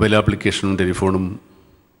 ഇപ്പോൾ മൊബൈൽ ആപ്ലിക്കേഷനും ടെലിഫോണും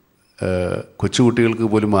കൊച്ചുകുട്ടികൾക്ക്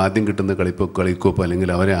പോലും ആദ്യം കിട്ടുന്ന കളിക്കോപ്പ് അല്ലെങ്കിൽ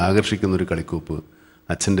അവരെ ആകർഷിക്കുന്നൊരു കളിക്കോപ്പ്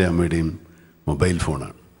അച്ഛൻ്റെ അമ്മയുടെയും മൊബൈൽ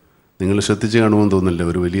ഫോണാണ്. നിങ്ങൾ ശ്രദ്ധിച്ച് കാണുമെന്ന് തോന്നുന്നില്ല,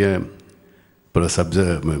 ഒരു വലിയ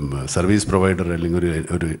സർവീസ് പ്രൊവൈഡർ അല്ലെങ്കിൽ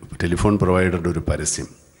ഒരു ടെലിഫോൺ പ്രൊവൈഡറുടെ ഒരു പരസ്യം,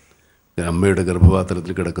 അമ്മയുടെ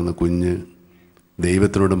ഗർഭപാത്രത്തിൽ കിടക്കുന്ന കുഞ്ഞ്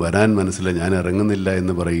ദൈവത്തിനോട് വരാൻ മനസ്സില്ല, ഞാൻ ഇറങ്ങുന്നില്ല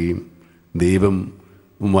എന്ന് പറയുകയും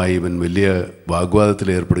ദൈവവുമായി ഇവൻ വലിയ വാഗ്വാദത്തിൽ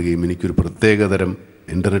ഏർപ്പെടുകയും എനിക്കൊരു പ്രത്യേകതരം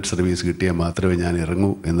ഇൻ്റർനെറ്റ് സർവീസ് കിട്ടിയാൽ മാത്രമേ ഞാൻ ഇറങ്ങൂ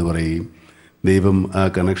എന്ന് പറയുകയും ദൈവം ആ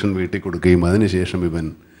കണക്ഷൻ വീട്ടിൽ കൊടുക്കുകയും അതിനുശേഷം ഇവൻ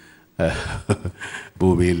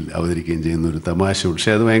ഭൂമിയിൽ അവതരിക്കുകയും ചെയ്യുന്ന ഒരു തമാശ.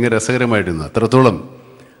 പക്ഷേ അത് ഭയങ്കര രസകരമായിട്ടിരുന്നു. അത്രത്തോളം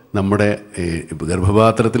നമ്മുടെ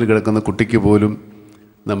ഗർഭപാത്രത്തിൽ കിടക്കുന്ന കുട്ടിക്ക് പോലും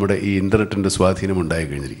നമ്മുടെ ഈ ഇൻ്റർനെറ്റിൻ്റെ സ്വാധീനം ഉണ്ടായി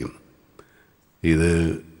കഴിഞ്ഞിരിക്കുന്നു. ഇത്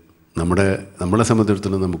നമ്മളെ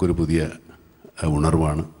സംബന്ധിച്ചിടത്തോളം നമുക്കൊരു പുതിയ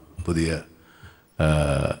ഉണർവാണ്, പുതിയ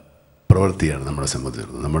പ്രവൃത്തിയാണ് നമ്മളെ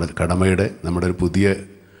സംബന്ധിച്ചിടത്തോളം. നമ്മുടെ കടമയുടെ നമ്മുടെ ഒരു പുതിയ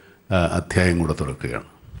അധ്യായം കൂടെ തുറക്കുകയാണ്.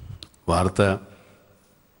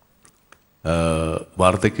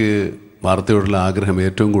 വാർത്തയോടുള്ള ആഗ്രഹം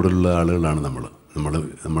ഏറ്റവും കൂടുതലുള്ള ആളുകളാണ്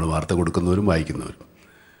നമ്മൾ വാർത്ത കൊടുക്കുന്നവരും വായിക്കുന്നവരും.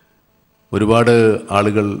 ഒരുപാട്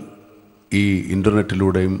ആളുകൾ ഈ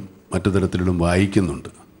ഇൻ്റർനെറ്റിലൂടെയും മറ്റു തരത്തിലും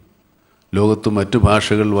വായിക്കുന്നുണ്ട്. ലോകത്ത് മറ്റു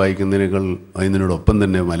ഭാഷകൾ വായിക്കുന്നതിനേക്കാൾ അതിനോടൊപ്പം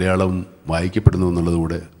തന്നെ മലയാളം വായിക്കപ്പെടുന്നു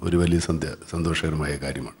എന്നുള്ളതുകൂടെ ഒരു വലിയ സന്തോഷകരമായ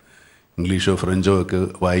കാര്യമാണ്. ഇംഗ്ലീഷോ ഫ്രഞ്ചോ ഒക്കെ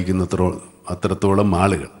അത്രത്തോളം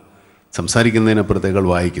ആളുകൾ സംസാരിക്കുന്നതിനപ്പുറത്തേക്കാൾ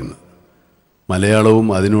വായിക്കുന്നു. മലയാളവും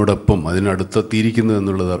അതിനോടൊപ്പം അതിനടുത്തെത്തിയിരിക്കുന്നു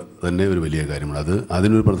എന്നുള്ളത് തന്നെ ഒരു വലിയ കാര്യമാണ്.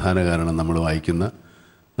 അതിനൊരു പ്രധാന കാരണം നമ്മൾ വായിക്കുന്ന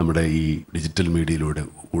നമ്മുടെ ഈ ഡിജിറ്റൽ മീഡിയയിലൂടെ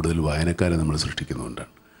കൂടുതൽ വായനക്കാരെ നമ്മൾ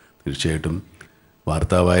സൃഷ്ടിക്കുന്നതുകൊണ്ടാണ്. തീർച്ചയായിട്ടും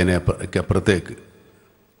വാർത്താ വായനയ്ക്കപ്പുറത്തേക്ക്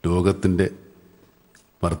ലോകത്തിൻ്റെ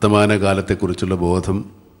വർത്തമാനകാലത്തെക്കുറിച്ചുള്ള ബോധം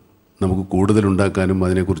നമുക്ക് കൂടുതലുണ്ടാക്കാനും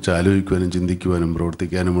അതിനെക്കുറിച്ച് ആലോചിക്കുവാനും ചിന്തിക്കുവാനും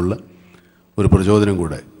പ്രവർത്തിക്കാനുമുള്ള ഒരു പ്രചോദനം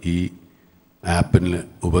കൂടെ ഈ ആപ്പിന്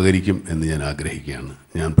ഉപകരിക്കും എന്ന് ഞാൻ ആഗ്രഹിക്കുകയാണ്,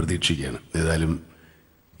 ഞാൻ പ്രതീക്ഷിക്കുകയാണ്. ഏതായാലും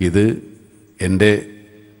ഇത്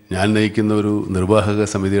ഞാൻ നയിക്കുന്ന ഒരു നിർവാഹക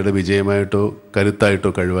സമിതിയുടെ വിജയമായിട്ടോ കരുത്തായിട്ടോ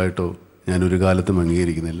കഴിവായിട്ടോ ഞാനൊരു കാലത്തും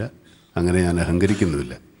അംഗീകരിക്കുന്നില്ല, അങ്ങനെ ഞാൻ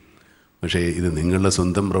അഹങ്കരിക്കുന്നുമില്ല. പക്ഷേ ഇത് നിങ്ങളുടെ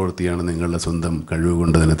സ്വന്തം പ്രവൃത്തിയാണ്, നിങ്ങളുടെ സ്വന്തം കഴിവ്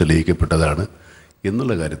കൊണ്ട് തന്നെ തെളിയിക്കപ്പെട്ടതാണ്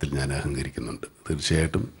എന്നുള്ള കാര്യത്തിൽ ഞാൻ അഹങ്കരിക്കുന്നുണ്ട്.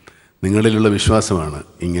 തീർച്ചയായിട്ടും നിങ്ങളിലുള്ള വിശ്വാസമാണ്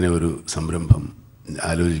ഇങ്ങനെ ഒരു സംരംഭം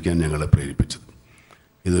ആലോചിക്കാൻ ഞങ്ങളെ പ്രേരിപ്പിച്ചത്.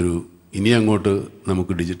 ഇനി അങ്ങോട്ട്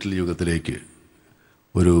നമുക്ക് ഡിജിറ്റൽ യുഗത്തിലേക്ക്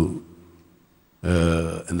ഒരു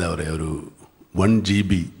 1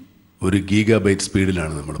 GB 1 GB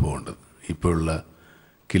സ്പീഡിലാണ് നമ്മൾ പോകേണ്ടത്. ഇപ്പോഴുള്ള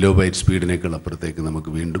കിലോബൈറ്റ് സ്പീഡിനേക്കാൾ അപ്പുറത്തേക്ക്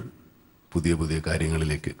നമുക്ക് വീണ്ടും പുതിയ പുതിയ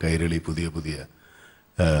കാര്യങ്ങളിലേക്ക് കൈരളി പുതിയ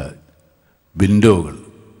വിൻഡോകൾ,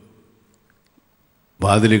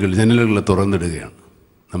 വാതിലുകൾ, ജനലുകൾ തുറന്നിടുകയാണ്.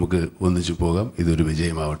 നമുക്ക് ഒന്നിച്ചു പോകാം. ഇതൊരു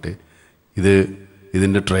വിജയമാവട്ടെ.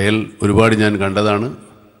 ഇതിൻ്റെ ട്രയൽ ഒരുപാട് ഞാൻ കണ്ടതാണ്.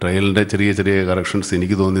 ട്രയലിൻ്റെ ചെറിയ കറക്ഷൻസ്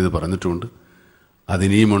എനിക്ക് തോന്നിയത് പറഞ്ഞിട്ടുമുണ്ട്.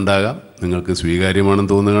 അതിനിയും ഉണ്ടാകാം. നിങ്ങൾക്ക്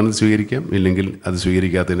സ്വീകാര്യമാണെന്ന് തോന്നുകയാണെന്ന് സ്വീകരിക്കാം, ഇല്ലെങ്കിൽ അത്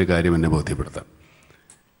സ്വീകരിക്കാത്തതിൻ്റെ കാര്യം എന്നെ ബോധ്യപ്പെടുത്താം.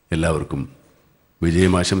 എല്ലാവർക്കും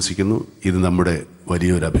വിജയം ആശംസിക്കുന്നു. ഇത് നമ്മുടെ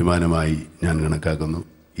വലിയൊരു അഭിമാനമായി ഞാൻ കണക്കാക്കുന്നു.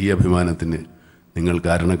 ഈ അഭിമാനത്തിന് നിങ്ങൾ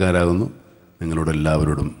കാരണക്കാരാകുന്നു. നിങ്ങളോട്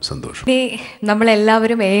എല്ലാവരോടും സന്തോഷം.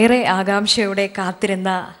 നമ്മളെല്ലാവരും ഏറെ ആകാംക്ഷയോടെ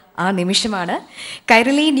കാത്തിരുന്ന ആ നിമിഷമാണ്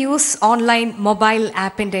കൈരളി ന്യൂസ് ഓൺലൈൻ മൊബൈൽ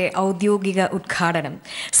ആപ്പിൻ്റെ ഔദ്യോഗിക ഉദ്ഘാടനം.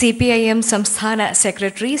 CPIM സംസ്ഥാന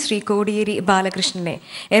സെക്രട്ടറി ശ്രീ കോടിയേരി ബാലകൃഷ്ണനെ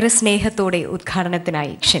ഏറെ സ്നേഹത്തോടെ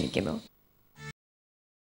ഉദ്ഘാടനത്തിനായി ക്ഷണിക്കുന്നു.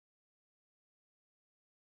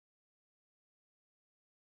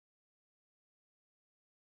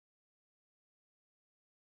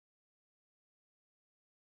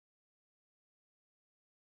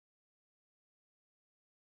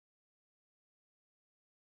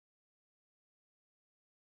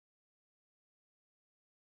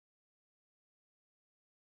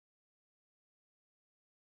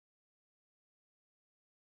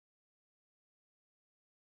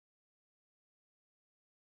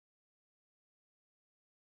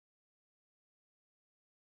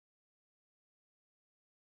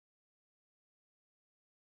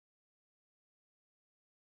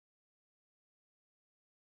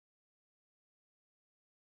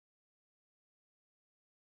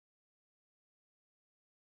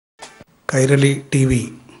 കൈരളി TV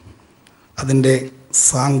അതിൻ്റെ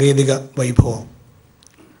സാങ്കേതിക വൈഭവം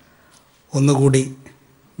ഒന്നുകൂടി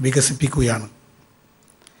വികസിപ്പിക്കുകയാണ്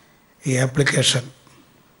ഈ ആപ്ലിക്കേഷൻ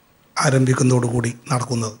ആരംഭിക്കുന്നതോടുകൂടി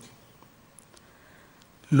നടക്കുന്നത്.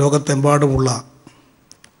 ലോകത്തെമ്പാടുമുള്ള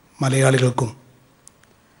മലയാളികൾക്കും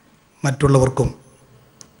മറ്റുള്ളവർക്കും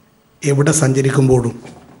എവിടെ സഞ്ചരിക്കുമ്പോഴും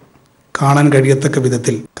കാണാൻ കഴിയത്തക്ക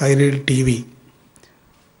വിധത്തിൽ കൈരളി TV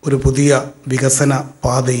ഒരു പുതിയ വികസന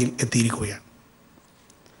പാതയിൽ എത്തിയിരിക്കുകയാണ്.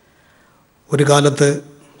 ഒരു കാലത്ത്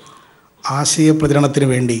ആശയപ്രചരണത്തിന്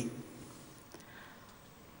വേണ്ടി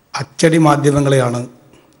അച്ചടി മാധ്യമങ്ങളെയാണ്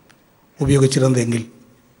ഉപയോഗിച്ചിരുന്നതെങ്കിൽ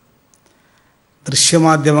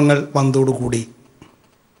ദൃശ്യമാധ്യമങ്ങൾ വന്നതോടുകൂടി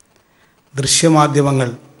ദൃശ്യമാധ്യമങ്ങൾ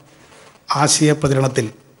ആശയപ്രചരണത്തിൽ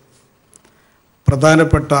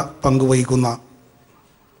പ്രധാനപ്പെട്ട പങ്കുവഹിക്കുന്ന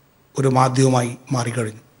ഒരു മാധ്യമമായി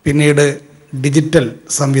മാറിക്കഴിഞ്ഞു. പിന്നീട് ഡിജിറ്റൽ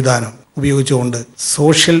സംവിധാനം ഉപയോഗിച്ചുകൊണ്ട്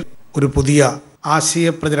സോഷ്യൽ ഒരു പുതിയ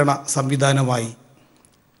ആശയപ്രചരണ സംവിധാനമായി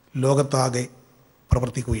ലോകത്താകെ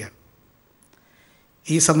പ്രവർത്തിക്കുകയാണ്.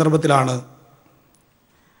 ഈ സന്ദർഭത്തിലാണ്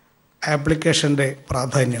ആപ്ലിക്കേഷൻ്റെ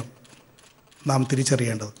പ്രാധാന്യം നാം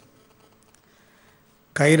തിരിച്ചറിയേണ്ടത്.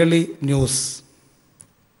 കൈരളി ന്യൂസ്,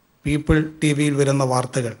 പീപ്പിൾ TVയിൽ വരുന്ന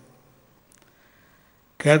വാർത്തകൾ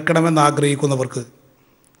കേൾക്കണമെന്നാഗ്രഹിക്കുന്നവർക്ക്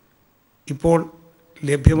ഇപ്പോൾ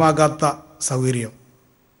ലഭ്യമാകാത്ത സൗകര്യം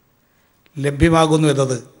ലഭ്യമാകുന്നു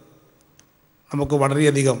എന്നത് നമുക്ക്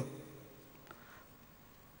വളരെയധികം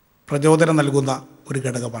പ്രചോദനം നൽകുന്ന ഒരു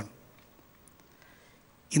ഘടകമാണ്.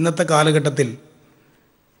 ഇന്നത്തെ കാലഘട്ടത്തിൽ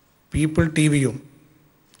പീപ്പിൾ TVയും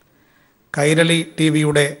കൈരളി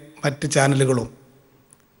TVയുടെ മറ്റ് ചാനലുകളും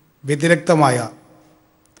വ്യതിരിക്തമായ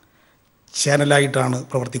ചാനലായിട്ടാണ്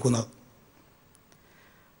പ്രവർത്തിക്കുന്നത്.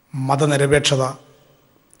 മതനിരപേക്ഷത,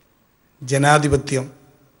 ജനാധിപത്യം,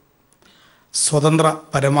 സ്വതന്ത്ര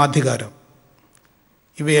പരമാധികാരം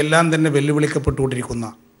ഇവയെല്ലാം തന്നെ വെല്ലുവിളിക്കപ്പെട്ടുകൊണ്ടിരിക്കുന്ന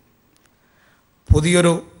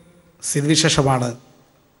പുതിയൊരു സ്ഥിതിവിശേഷമാണ്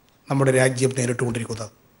നമ്മുടെ രാജ്യം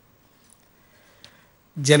നേരിട്ടുകൊണ്ടിരിക്കുന്നത്.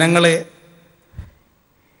 ജനങ്ങളെ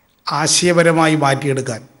ആശയപരമായി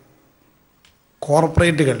മാറ്റിയെടുക്കാൻ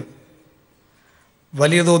കോർപ്പറേറ്റുകൾ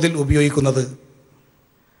വലിയ തോതിൽ ഉപയോഗിക്കുന്നത്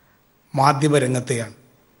മാധ്യമരംഗത്തെയാണ്.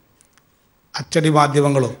 അച്ചടി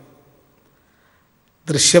മാധ്യമങ്ങളും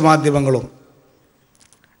ദൃശ്യമാധ്യമങ്ങളും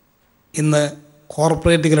ഇന്ന്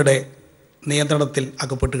കോർപ്പറേറ്റുകളുടെ നിയന്ത്രണത്തിൽ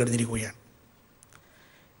അകപ്പെട്ട് കഴിഞ്ഞിരിക്കുകയാണ്.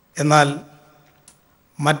 എന്നാൽ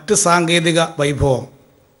മറ്റ് സാങ്കേതിക വൈഭവം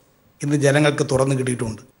ഇന്ന് ജനങ്ങൾക്ക് തുറന്നു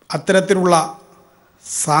കിട്ടിയിട്ടുണ്ട്. അത്തരത്തിലുള്ള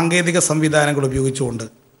സാങ്കേതിക സംവിധാനങ്ങൾ ഉപയോഗിച്ചുകൊണ്ട്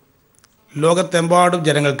ലോകത്തെമ്പാടും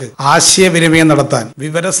ജനങ്ങൾക്ക് ആശയവിനിമയം നടത്താൻ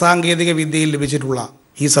വിവരസാങ്കേതിക വിദ്യയിൽ ലഭിച്ചിട്ടുള്ള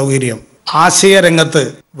ഈ സൗകര്യം ആശയരംഗത്ത്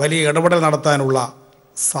വലിയ ഇടപെടൽ നടത്താനുള്ള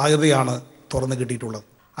സാധ്യതയാണ് തുറന്നു കിട്ടിയിട്ടുള്ളത്.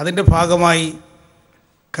 അതിൻ്റെ ഭാഗമായി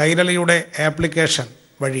കൈരളിയുടെ ആപ്ലിക്കേഷൻ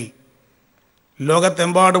വഴി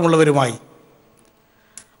ലോകത്തെമ്പാടുമുള്ളവരുമായി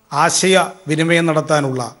ആശയവിനിമയം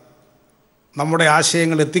നടത്താനുള്ള, നമ്മുടെ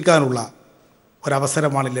ആശയങ്ങൾ എത്തിക്കാനുള്ള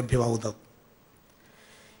ഒരവസരമാണ് ലഭ്യമാകുന്നത്.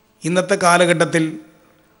 ഇന്നത്തെ കാലഘട്ടത്തിൽ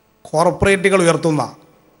കോർപ്പറേറ്റുകൾ ഉയർത്തുന്ന,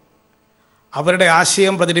 അവരുടെ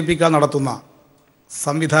ആശയം പ്രചരിപ്പിക്കാൻ നടത്തുന്ന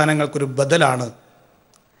സംവിധാനങ്ങൾക്കൊരു ബദലാണ്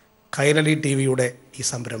കൈരളി TVയുടെ ഈ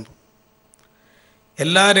സംരംഭം.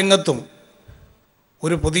 എല്ലാ രംഗത്തും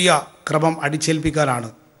ഒരു പുതിയ ക്രമം അടിച്ചേൽപ്പിക്കാനാണ്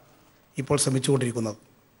ഇപ്പോൾ ശ്രമിച്ചുകൊണ്ടിരിക്കുന്നത്.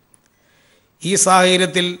 ഈ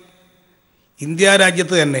സാഹചര്യത്തിൽ ഇന്ത്യ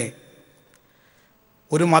രാജ്യത്ത് തന്നെ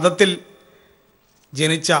ഒരു മതത്തിൽ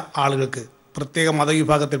ജനിച്ച ആളുകൾക്ക്, പ്രത്യേക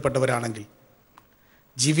മതവിഭാഗത്തിൽപ്പെട്ടവരാണെങ്കിൽ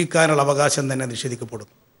ജീവിക്കാനുള്ള അവകാശം തന്നെ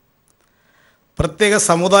നിഷേധിക്കപ്പെടുന്നു. പ്രത്യേക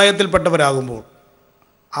സമുദായത്തിൽപ്പെട്ടവരാകുമ്പോൾ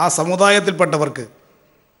ആ സമുദായത്തിൽപ്പെട്ടവർക്ക്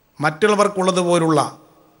മറ്റുള്ളവർക്കുള്ളതുപോലുള്ള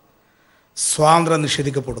സ്വാതന്ത്ര്യം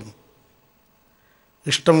നിഷേധിക്കപ്പെടുന്നു.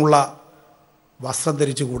 ഇഷ്ടമുള്ള വസ്ത്രം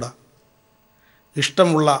ധരിച്ചുകൂടാ,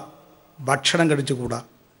 ഇഷ്ടമുള്ള ഭക്ഷണം കഴിച്ചുകൂടാ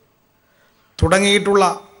തുടങ്ങിയിട്ടുള്ള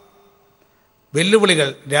വെല്ലുവിളികൾ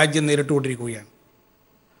രാജ്യം നേരിട്ടുകൊണ്ടിരിക്കുകയാണ്.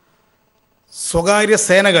 സ്വകാര്യ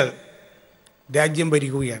സേനകൾ രാജ്യം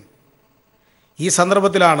ഭരിക്കുകയാണ്. ഈ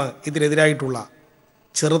സന്ദർഭത്തിലാണ് ഇതിനെതിരായിട്ടുള്ള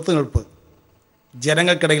ചെറുത്തുനിൽപ്പ്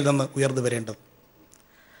ജനങ്ങൾക്കിടയിൽ നിന്ന് ഉയർന്നു വരേണ്ടത്.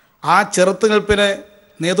 ആ ചെറുത്തുനിൽപ്പിന്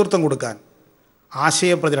നേതൃത്വം കൊടുക്കാൻ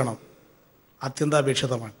ആശയപ്രചരണം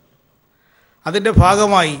അത്യന്താപേക്ഷിതമാണ്. അതിൻ്റെ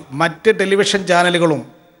ഭാഗമായി മറ്റ് ടെലിവിഷൻ ചാനലുകളും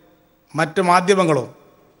മറ്റ് മാധ്യമങ്ങളും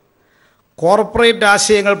കോർപ്പറേറ്റ്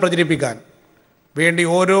ആശയങ്ങൾ പ്രചരിപ്പിക്കാൻ വേണ്ടി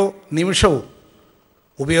ഓരോ നിമിഷവും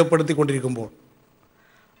ഉപയോഗപ്പെടുത്തിക്കൊണ്ടിരിക്കുമ്പോൾ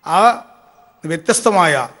ആ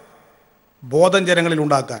വ്യത്യസ്തമായ ബോധം ജനങ്ങളിൽ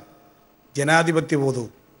ഉണ്ടാക്കാൻ ജനാധിപത്യ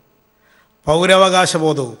ബോധവും പൗരാവകാശ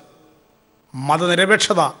ബോധവും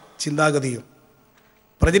മതനിരപേക്ഷത ചിന്താഗതിയും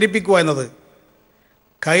പ്രചരിപ്പിക്കുക എന്നത്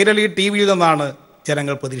കൈരളി TVയിൽ നിന്നാണ്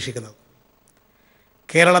ജനങ്ങൾ പ്രതീക്ഷിക്കുന്നത്.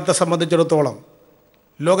 കേരളത്തെ സംബന്ധിച്ചിടത്തോളം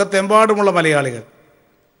ലോകത്തെമ്പാടുമുള്ള മലയാളികൾ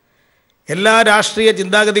എല്ലാ രാഷ്ട്രീയ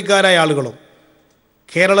ചിന്താഗതിക്കാരായ ആളുകളും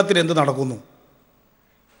കേരളത്തിൽ എന്ത് നടക്കുന്നു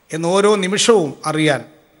എന്ന് ഓരോ നിമിഷവും അറിയാൻ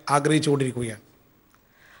ആഗ്രഹിച്ചുകൊണ്ടിരിക്കുകയാണ്.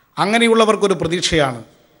 അങ്ങനെയുള്ളവർക്കൊരു പ്രതീക്ഷയാണ്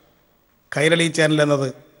കൈരളി ചാനൽ എന്നത്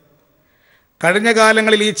കഴിഞ്ഞ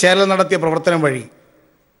കാലങ്ങളിൽ ഈ ചാനൽ നടത്തിയ പ്രവർത്തനം വഴി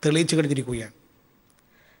തെളിയിച്ചു കഴിഞ്ഞിരിക്കുകയാണ്.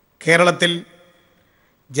 കേരളത്തിൽ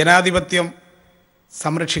ജനാധിപത്യം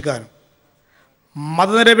സംരക്ഷിക്കാനും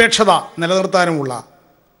മതനിരപേക്ഷത നിലനിർത്താനുമുള്ള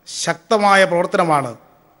ശക്തമായ പ്രവർത്തനമാണ്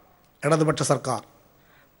ഇടതുപക്ഷ സർക്കാർ,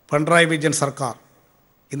 പിണറായി വിജയൻ സർക്കാർ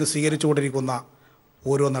ഇന്ന് സ്വീകരിച്ചുകൊണ്ടിരിക്കുന്ന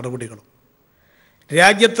ഓരോ നടപടികളും.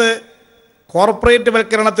 രാജ്യത്ത് കോർപ്പറേറ്റ്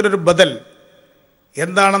വൽക്കരണത്തിനൊരു ബദൽ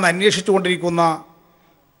എന്താണെന്ന് അന്വേഷിച്ചുകൊണ്ടിരിക്കുന്ന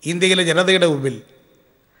ഇന്ത്യയിലെ ജനതയുടെ മുമ്പിൽ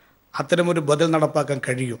അത്തരമൊരു ബദൽ നടപ്പാക്കാൻ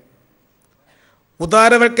കഴിയും.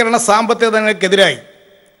 ഉദാരവൽക്കരണ സാമ്പത്തിക നയങ്ങൾക്കെതിരായി,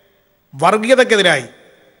 വർഗീയതക്കെതിരായി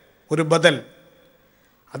ഒരു ബദൽ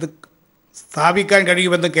അത് സ്ഥാപിക്കാൻ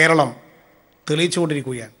കഴിയുമെന്ന് കേരളം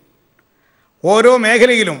തെളിയിച്ചുകൊണ്ടിരിക്കുകയാണ്. ഓരോ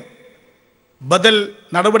മേഖലയിലും ബദൽ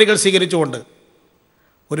നടപടികൾ സ്വീകരിച്ചുകൊണ്ട്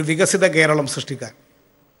ഒരു വികസിത കേരളം സൃഷ്ടിക്കാൻ,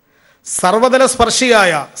 സർവതല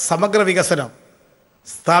സ്പർശിയായ സമഗ്ര വികസനം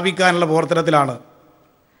സ്ഥാപിക്കാനുള്ള പ്രവർത്തനത്തിലാണ്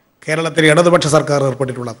കേരളത്തിലെ ഇടതുപക്ഷ സർക്കാർ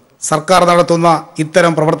ഏർപ്പെട്ടിട്ടുള്ളത്. സർക്കാർ നടത്തുന്ന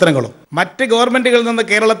ഇത്തരം പ്രവർത്തനങ്ങളും മറ്റ് ഗവൺമെൻറ്റുകളിൽ നിന്ന്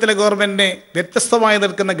കേരളത്തിലെ ഗവൺമെൻറ്റിനെ വ്യത്യസ്തമായി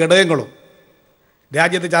നിൽക്കുന്ന ഘടകങ്ങളും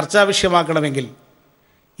രാജ്യത്ത് ചർച്ചാ വിഷയമാക്കണമെങ്കിൽ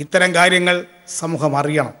ഇത്തരം കാര്യങ്ങൾ സമൂഹം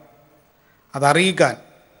അറിയണം. അതറിയിക്കാൻ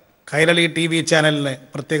കൈരളി TV ചാനലിന്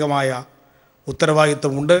പ്രത്യേകമായ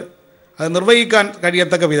ഉത്തരവാദിത്വമുണ്ട്. അത് നിർവഹിക്കാൻ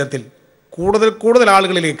കഴിയത്തക്ക വിധത്തിൽ കൂടുതൽ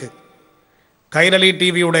ആളുകളിലേക്ക് കൈരളി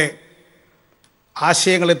TVയുടെ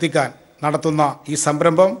ആശയങ്ങൾ എത്തിക്കാൻ നടത്തുന്ന ഈ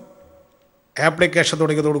സംരംഭം ആപ്ലിക്കേഷൻ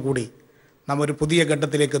തുടങ്ങിയതോടുകൂടി നാം ഒരു പുതിയ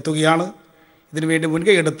ഘട്ടത്തിലേക്ക് എത്തുകയാണ്. ഇതിനുവേണ്ടി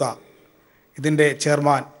മുൻകൈയെടുത്ത ഇതിൻ്റെ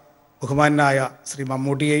ചെയർമാൻ ബഹുമാനായ ശ്രീ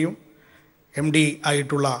മമ്മൂട്ടിയെയും MD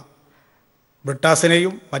ആയിട്ടുള്ള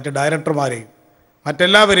ബ്രിട്ടാസിനെയും മറ്റ് ഡയറക്ടർമാരെയും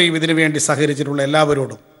മറ്റെല്ലാവരെയും ഇതിനുവേണ്ടി സഹകരിച്ചിട്ടുള്ള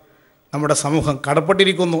എല്ലാവരോടും നമ്മുടെ സമൂഹം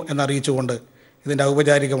കടപ്പെട്ടിരിക്കുന്നു എന്നറിയിച്ചുകൊണ്ട് ഇതിൻ്റെ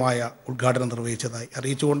ഔപചാരികമായ ഉദ്ഘാടനം നിർവഹിച്ചതായി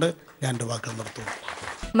അറിയിച്ചുകൊണ്ട് ഞാൻ എൻ്റെ വാക്കുകൾ നിർത്തുന്നു.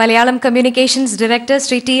 Malayalam communications director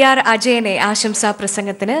Shri TR അജയനെ ആശംസാ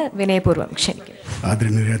പ്രസംഗത്തിന് വിനയപൂർവ്വം ക്ഷണിക്കും.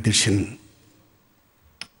 ആദരണീയ അധ്യക്ഷൻ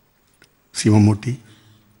ശ്രീ മമ്മൂട്ടി,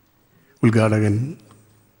 ഉദ്ഘാടകൻ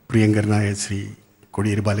പ്രിയങ്കരനായ ശ്രീ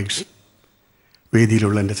കോടിയേരി ബാലകൃഷ്ണൻ,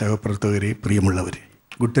 വേദിയിലുള്ള എൻ്റെ സഹപ്രവർത്തകരെ, പ്രിയമുള്ളവരെ,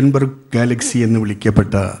 ഗുട്ടൻബർഗ് ഗാലക്സി എന്ന്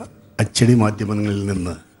വിളിക്കപ്പെട്ട അച്ചടി മാധ്യമങ്ങളിൽ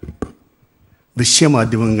നിന്ന്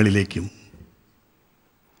ദൃശ്യമാധ്യമങ്ങളിലേക്കും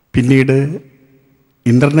പിന്നീട്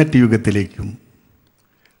ഇൻ്റർനെറ്റ് യുഗത്തിലേക്കും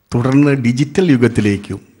തുടർന്ന് ഡിജിറ്റൽ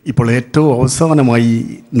യുഗത്തിലേക്കും ഇപ്പോൾ ഏറ്റവും അവസാനമായി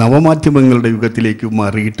നവമാധ്യമങ്ങളുടെ യുഗത്തിലേക്കും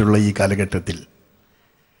മാറിയിട്ടുള്ള ഈ കാലഘട്ടത്തിൽ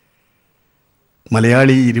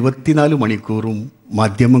മലയാളി 24 മണിക്കൂറും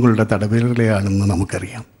മാധ്യമങ്ങളുടെ തടവിലാണെന്ന്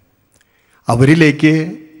നമുക്കറിയാം. അവരിലേക്ക്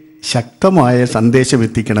ശക്തമായ സന്ദേശം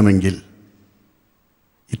എത്തിക്കണമെങ്കിൽ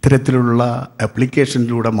ഇത്തരത്തിലുള്ള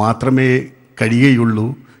ആപ്ലിക്കേഷനിലൂടെ മാത്രമേ കഴിയുകയുള്ളൂ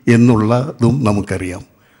എന്നുള്ളതും നമുക്കറിയാം.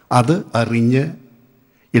 അത് അറിഞ്ഞ്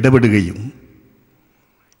ഇടപെടുകയും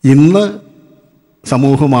ഇന്ന്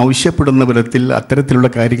സമൂഹം ആവശ്യപ്പെടുന്ന വിധത്തിൽ അത്തരത്തിലുള്ള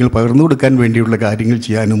കാര്യങ്ങൾ പകർന്നു കൊടുക്കാൻ വേണ്ടിയുള്ള കാര്യങ്ങൾ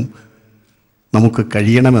ചെയ്യാനും നമുക്ക്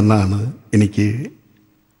കഴിയണമെന്നാണ് എനിക്ക്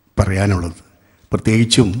പറയാനുള്ളത്.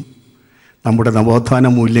 പ്രത്യേകിച്ചും നമ്മുടെ നവോത്ഥാന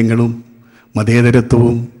മൂല്യങ്ങളും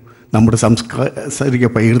മതേതരത്വവും നമ്മുടെ സാംസ്കാരിക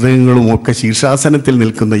പൈതൃകങ്ങളും ഒക്കെ ശീർഷാസനത്തിൽ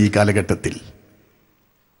നിൽക്കുന്ന ഈ കാലഘട്ടത്തിൽ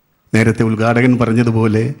നേരത്തെ ഉദ്ഘാടകൻ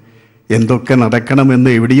പറഞ്ഞതുപോലെ എന്തൊക്കെ നടക്കണമെന്ന്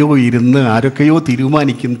എവിടെയോ ഇരുന്ന് ആരൊക്കെയോ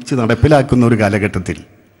തീരുമാനിച്ച് നടപ്പിലാക്കുന്ന ഒരു കാലഘട്ടത്തിൽ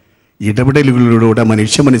ഇടപെടലുകളിലൂടെ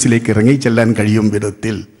മനുഷ്യ മനസ്സിലേക്ക് ഇറങ്ങിച്ചെല്ലാൻ കഴിയും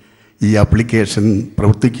വിധത്തിൽ ഈ ആപ്ലിക്കേഷൻ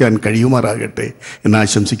പ്രവർത്തിക്കാൻ കഴിയുമാറാകട്ടെ എന്ന്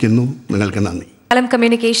ആശംസിക്കുന്നു. നിങ്ങൾക്ക് നന്ദി. Malayalam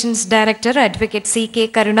communications director advocate CK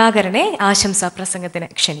കരുണാകരനെ ആശംസാ പ്രസംഗത്തിന്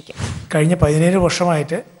ക്ഷണിക്കും. കഴിഞ്ഞ 17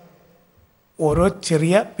 വർഷമായിട്ട് ഓരോ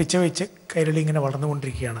ചെറിയ പിച്ച വെച്ച് കൈരളി ഇങ്ങനെ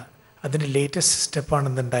വളർന്നുകൊണ്ടിരിക്കുകയാണ്. അതിൻ്റെ ലേറ്റസ്റ്റ് സ്റ്റെപ്പാണ്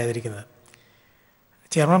ഇന്ന് ഉണ്ടായിരിക്കുന്നത്.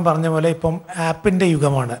 ചെയർമാൻ പറഞ്ഞ പോലെ ഇപ്പം ആപ്പിൻ്റെ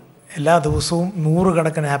യുഗമാണ്. എല്ലാ ദിവസവും 100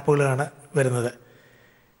 കണക്കിന് ആപ്പുകളാണ് വരുന്നത്.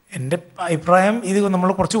 എൻ്റെ അഭിപ്രായം ഇത് നമ്മൾ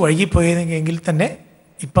കുറച്ച് വൈകിപ്പോയെങ്കിൽ തന്നെ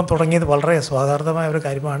ഇപ്പം തുടങ്ങിയത് വളരെ സ്വാഗതാർഹമായ ഒരു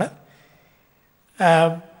കാര്യമാണ്.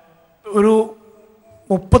 ഒരു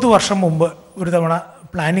 30 വർഷം മുമ്പ് ഒരു തവണ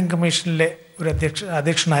പ്ലാനിംഗ് കമ്മീഷനിലെ ഒരു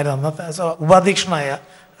അധ്യക്ഷനായിരുന്നു അന്നത്തെ ഉപാധ്യക്ഷനായ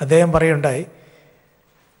അദ്ദേഹം പറയുണ്ടായി.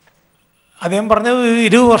 അദ്ദേഹം പറഞ്ഞത്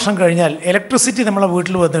 20 വർഷം കഴിഞ്ഞാൽ ഇലക്ട്രിസിറ്റി നമ്മളെ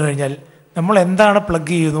വീട്ടിൽ വന്നു കഴിഞ്ഞാൽ നമ്മൾ എന്താണ്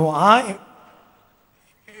പ്ലഗ് ചെയ്യുന്നു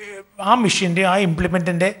ആ മെഷീൻ്റെ ആ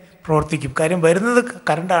ഇംപ്ലിമെൻറ്റിൻ്റെ പ്രവർത്തിക്കും. കാര്യം വരുന്നത്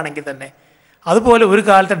കറണ്ടാണെങ്കിൽ തന്നെ. അതുപോലെ ഒരു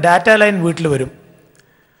കാലത്ത് ഡാറ്റ ലൈൻ വീട്ടിൽ വരും.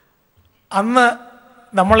 അന്ന്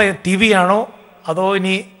നമ്മൾ TV ആണോ അതോ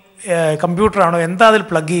ഇനി കമ്പ്യൂട്ടറാണോ എന്താ അതിൽ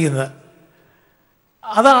പ്ലഗ് ചെയ്യുന്നത്,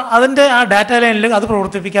 അതിൻ്റെ ആ ഡാറ്റ ലൈനിൽ അത്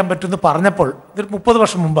പ്രവർത്തിപ്പിക്കാൻ പറ്റുമെന്ന് പറഞ്ഞപ്പോൾ ഇതൊരു 30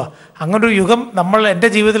 വർഷം മുമ്പാണ്. അങ്ങനൊരു യുഗം എൻ്റെ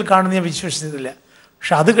ജീവിതത്തിൽ കാണുന്ന ഞാൻ വിശ്വസിച്ചിട്ടില്ല.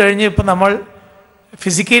 പക്ഷെ അത് കഴിഞ്ഞ് ഇപ്പം നമ്മൾ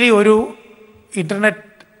ഫിസിക്കലി ഒരു ഇൻ്റർനെറ്റ്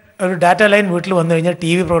ഒരു ഡാറ്റ ലൈൻ വീട്ടിൽ വന്നു കഴിഞ്ഞാൽ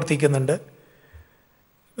ടി വി പ്രവർത്തിക്കുന്നുണ്ട്.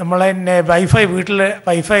 നമ്മളെ വീട്ടിൽ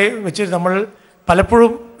വൈഫൈ വെച്ച് നമ്മൾ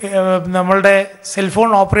പലപ്പോഴും നമ്മളുടെ സെൽഫോൺ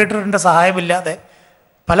ഓപ്പറേറ്ററിൻ്റെ സഹായമില്ലാതെ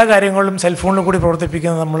പല കാര്യങ്ങളും സെൽഫോണിൽ കൂടി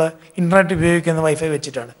പ്രവർത്തിപ്പിക്കുന്നത് നമ്മൾ ഇൻ്റർനെറ്റ് ഉപയോഗിക്കുന്ന വൈഫൈ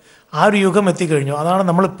വെച്ചിട്ടാണ്. ആ ഒരു യുഗം എത്തിക്കഴിഞ്ഞു. അതാണ്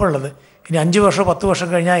നമ്മളിപ്പോൾ ഉള്ളത്. ഇനി 5 വർഷം 10 വർഷം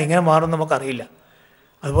കഴിഞ്ഞാൽ എങ്ങനെ മാറും നമുക്കറിയില്ല.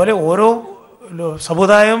 അതുപോലെ ഓരോ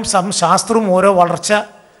സമുദായവും ശാസ്ത്രവും ഓരോ വളർച്ച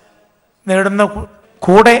നേടുന്ന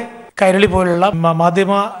കൂടെ കൈരളി പോലുള്ള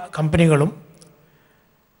മാധ്യമ കമ്പനികളും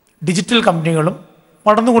ഡിജിറ്റൽ കമ്പനികളും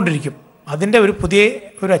വളർന്നുകൊണ്ടിരിക്കും. അതിൻ്റെ ഒരു പുതിയ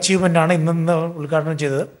ഒരു അച്ചീവ്മെൻ്റാണ് ഇന്ന് ഉദ്ഘാടനം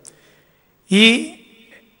ചെയ്തത്.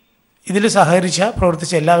 ഇതിൽ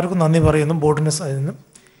പ്രവർത്തിച്ച എല്ലാവർക്കും നന്ദി പറയുന്നു. ബോർഡിന് നിന്നും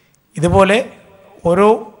ഇതുപോലെ ഓരോ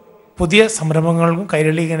പുതിയ സംരംഭങ്ങൾക്കും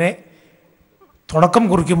കൈരളി ഇങ്ങനെ തുടക്കം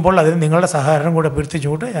കുറിക്കുമ്പോൾ അതിന് നിങ്ങളുടെ സഹകരണം കൂടെ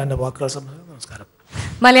അഭ്യർത്ഥിച്ചുകൊണ്ട് ഞാൻ വാക്കുകൾ നമസ്കാരം.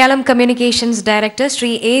 Malayalam communications director Shri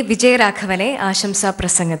A വിജയരാഘവനെ ആശംസാ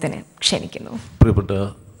പ്രസംഗത്തിന് ക്ഷണിക്കുന്നു. പ്രിയപ്പെട്ട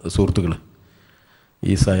സുഹൃത്തുക്കളെ,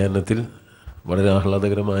 ഈ സായാഹ്നത്തിൽ വളരെ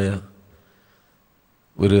ആഹ്ലാദകരമായ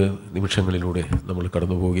ഒരു നിമിഷങ്ങളിലൂടെ നമ്മൾ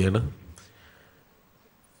കടന്നു പോവുകയാണ്.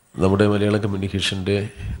 നമ്മുടെ മലയാളം കമ്മ്യൂണിക്കേഷൻ്റെ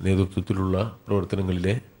നേതൃത്വത്തിലുള്ള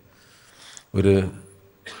പ്രവർത്തനങ്ങളിലെ ഒരു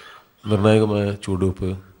നിർണായകമായ ചുവടുവെപ്പ്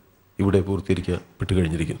ഇവിടെ പൂർത്തീകരിക്കപ്പെട്ട്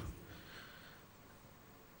കഴിഞ്ഞിരിക്കുന്നു.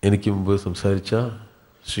 എനിക്ക് മുമ്പ് സംസാരിച്ച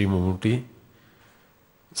ശ്രീ മമ്മൂട്ടി,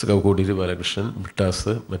 കോടിയേരി ബാലകൃഷ്ണൻ,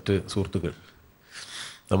 ബിട്ടാസ്, മറ്റ് സുഹൃത്തുക്കൾ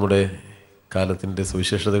നമ്മുടെ കാലത്തിൻ്റെ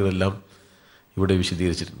സവിശേഷതകളെല്ലാം ഇവിടെ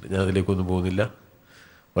വിശദീകരിച്ചിട്ടുണ്ട്. ഞാൻ അതിലേക്കൊന്നും പോകുന്നില്ല.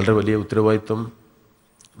 വളരെ വലിയ ഉത്തരവാദിത്വം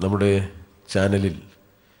നമ്മുടെ ചാനലിൽ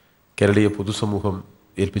കേരളീയ പൊതുസമൂഹം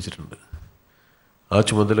ഏൽപ്പിച്ചിട്ടുണ്ട്. ആ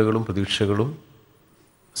ചുമതലകളും പ്രതീക്ഷകളും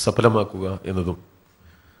സഫലമാക്കുക എന്നതും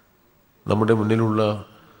നമ്മുടെ മുന്നിലുള്ള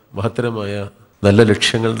മഹത്തരമായ നല്ല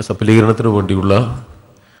ലക്ഷ്യങ്ങളുടെ സഫലീകരണത്തിന് വേണ്ടിയുള്ള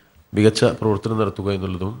മികച്ച പ്രവർത്തനം നടത്തുക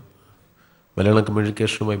എന്നുള്ളതും മലയാളം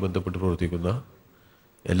കമ്മ്യൂണിക്കേഷനുമായി ബന്ധപ്പെട്ട് പ്രവർത്തിക്കുന്ന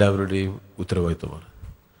എല്ലാവരുടെയും ഉത്തരവാദിത്വമാണ്.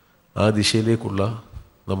 ആ ദിശയിലേക്കുള്ള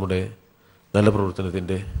നമ്മുടെ നല്ല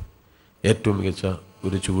പ്രവർത്തനത്തിൻ്റെ ഏറ്റവും മികച്ച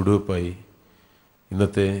ഒരു ചുവടുവെപ്പായി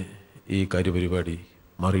ഇന്നത്തെ ഈ കാര്യപരിപാടി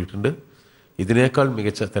മാറിയിട്ടുണ്ട്. ഇതിനേക്കാൾ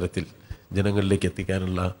മികച്ച തരത്തിൽ ജനങ്ങളിലേക്ക്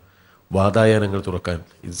എത്തിക്കാനുള്ള വാതായനങ്ങൾ തുറക്കാൻ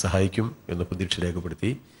ഇത് സഹായിക്കും എന്ന പ്രതീക്ഷ രേഖപ്പെടുത്തി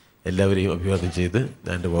എല്ലാവരെയും അഭിവാദ്യം ചെയ്ത്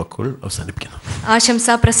ഞാൻ എൻ്റെ വാക്കുകൾ അവസാനിപ്പിക്കുന്നു.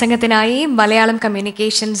 ആശംസാ പ്രസംഗത്തിനായി Malayalam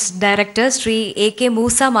communications director Shri A K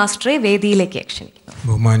Musa മാസ്റ്ററെ വേദിയിലേക്ക് ക്ഷണിക്കുന്നു.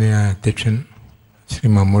 ബഹുമാനീയ അധ്യക്ഷൻ ശ്രീ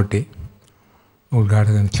മമ്മൂട്ടി,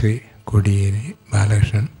 ഉദ്ഘാടകൻ ശ്രീ കോടിയേരി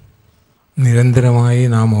ബാലകൃഷ്ണൻ, നിരന്തരമായി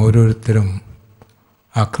നാം ഓരോരുത്തരും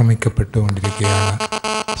ആക്രമിക്കപ്പെട്ടുകൊണ്ടിരിക്കുകയാണ്.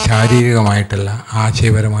 ശാരീരികമായിട്ടല്ല,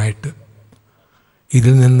 ആശയപരമായിട്ട്.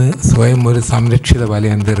 ഇതിൽ നിന്ന് സ്വയം ഒരു സംരക്ഷിത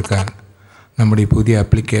വലയം തീർക്കാൻ നമ്മുടെ ഈ പുതിയ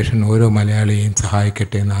ആപ്ലിക്കേഷൻ ഓരോ മലയാളിയെയും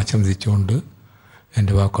സഹായിക്കട്ടെ എന്ന് ആശംസിച്ചുകൊണ്ട്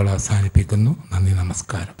എൻ്റെ വാക്കുകൾ അവസാനിപ്പിക്കുന്നു. നന്ദി,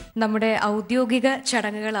 നമസ്കാരം. നമ്മുടെ ഔദ്യോഗിക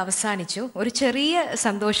ചടങ്ങുകൾ അവസാനിച്ചു. ഒരു ചെറിയ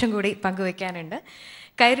സന്തോഷം കൂടി പങ്കുവയ്ക്കാനുണ്ട്.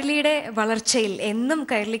 കൈരളിയുടെ വളർച്ചയിൽ എന്നും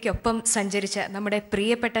കൈരളിക്കൊപ്പം സഞ്ചരിച്ച നമ്മുടെ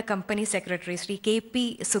പ്രിയപ്പെട്ട company secretary Shri KP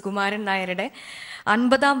Sukumaran നായരുടെ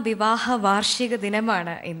 50ാം വിവാഹ വാർഷിക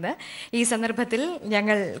ദിനമാണ് ഇന്ന്. ഈ സന്ദർഭത്തിൽ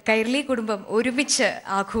ഞങ്ങൾ കൈരളി കുടുംബം ഒരുമിച്ച്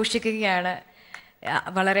ആഘോഷിക്കുകയാണ്.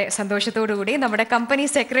 വളരെ സന്തോഷത്തോടുകൂടി നമ്മുടെ കമ്പനി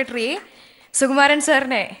സെക്രട്ടറിയെ സുകുമാരൻ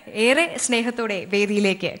സാറിനെ ഏറെ സ്നേഹത്തോടെ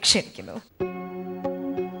വേദിയിലേക്ക് ക്ഷണിക്കുന്നു.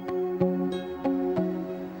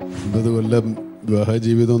 50 കൊല്ലം വിവാഹ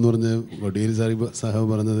ജീവിതം എന്ന് പറഞ്ഞ് കോടിയേരി സാഹിബ്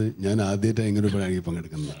പറഞ്ഞത് ഞാൻ ആദ്യമായിട്ടാണ് ഇങ്ങനെ ഒരു പണി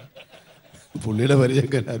പങ്കെടുക്കുന്നത്. പുള്ളിയുടെ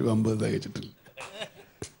പരിചയക്കാർ ആരും 50 തികച്ചിട്ടില്ല.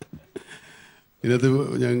 ഇതിനകത്ത്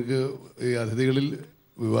ഞങ്ങൾക്ക് ഈ അതിഥികളിൽ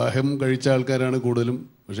വിവാഹം കഴിച്ച ആൾക്കാരാണ് കൂടുതലും.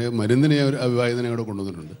 പക്ഷേ മരുന്നിനെ ആ വിവാഹത്തിനെ അവിടെ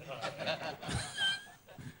കൊണ്ടുവന്നിട്ടുണ്ട്.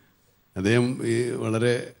 അദ്ദേഹം ഈ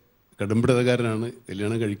വളരെ കടുംപിടുത്തക്കാരനാണ്.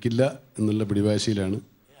 കല്യാണം കഴിക്കില്ല എന്നുള്ള പിടിവാശിയിലാണ്.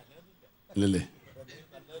 ഇല്ലല്ലേ?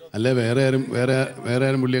 അല്ല, വേറെ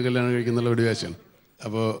ആരും പുള്ളിയെ കല്യാണം കഴിക്കുന്നുള്ള പിടിവാശിയാണ്.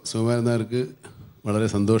 അപ്പോൾ സുകുമാരൻ നായർക്ക് വളരെ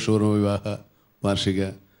സന്തോഷപൂർവ്വ വിവാഹ വാർഷിക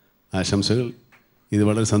ആശംസകൾ. ഇത്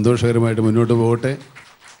വളരെ സന്തോഷകരമായിട്ട് മുന്നോട്ട് പോകട്ടെ.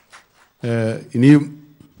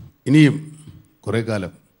 ഇനിയും കുറേ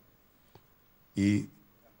കാലം ഈ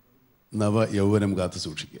നവ യൗവനം കാത്തു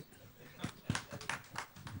സൂക്ഷിക്കുക.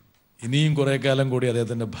 ഇനിയും കുറേ കാലം കൂടി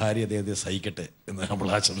അദ്ദേഹത്തിൻ്റെ ഭാര്യ അദ്ദേഹത്തെ സഹിക്കട്ടെ എന്ന് നമ്മൾ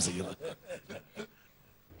ആശംസിക്കുന്നത്.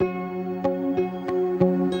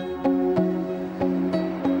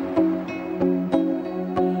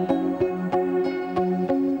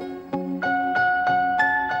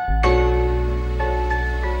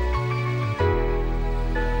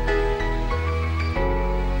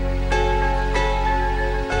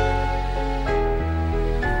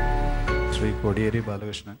 ശ്രീ കോടിയേരി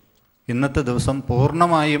ബാലകൃഷ്ണൻ, ഇന്നത്തെ ദിവസം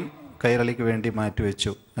പൂർണ്ണമായും കൈരളിക്ക് വേണ്ടി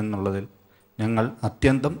മാറ്റിവെച്ചു എന്നുള്ളതിൽ ഞങ്ങൾ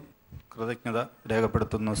അത്യന്തം കൃതജ്ഞത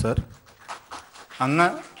രേഖപ്പെടുത്തുന്നു സർ. അങ്ങ്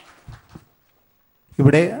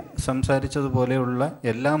ഇവിടെ സംസാരിച്ചതുപോലെയുള്ള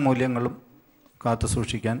എല്ലാ മൂല്യങ്ങളും കാത്തു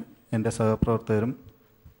സൂക്ഷിക്കാൻ എൻ്റെ സഹപ്രവർത്തകരും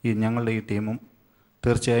ഞങ്ങളുടെ ഈ ടീമും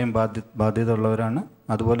തീർച്ചയായും ബാധ്യത ഉള്ളവരാണ്.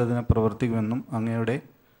 അതുപോലെ തന്നെ പ്രവർത്തിക്കുമെന്നും അങ്ങയുടെ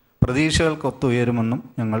പ്രതീക്ഷകൾക്കൊത്തുയരുമെന്നും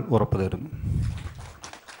ഞങ്ങൾ ഉറപ്പു തരുന്നു.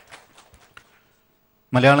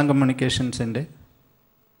 മലയാളം കമ്മ്യൂണിക്കേഷൻസിൻ്റെ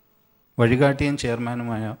വഴികാട്ടിയും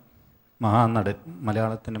ചെയർമാനുമായ മഹാനടൻ,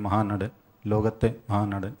 മലയാളത്തിൻ്റെ മഹാനടൻ, ലോകത്തെ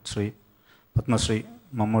മഹാനടൻ ശ്രീ പത്മശ്രീ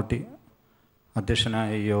മമ്മൂട്ടി അധ്യക്ഷനായ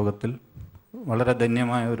ഈ യോഗത്തിൽ വളരെ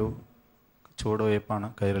ധന്യമായ ഒരു ചുവടുവയ്പ്പാണ്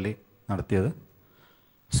കൈരളി നടത്തിയത്.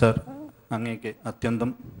 സർ, അങ്ങേക്ക് അത്യന്തം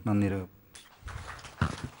നന്ദി രേഖപ്പെടുത്തുന്നു.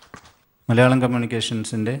 Malayalam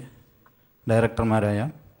കമ്മ്യൂണിക്കേഷൻസിൻ്റെ ഡയറക്ടർമാരായ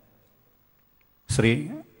Shri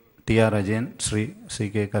T R Ajayan, Shri C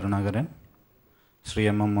K Karunakaran, Shri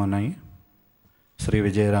M M മോനായി, Shri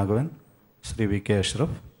Vijayaraghavan, Shri V K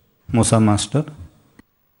Ashraf, Musa master,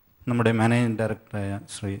 നമ്മുടെ മാനേജിംഗ് ഡയറക്ടറായ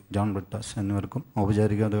ശ്രീ ജോൺ ബ്രിട്ടാസ് എന്നിവർക്കും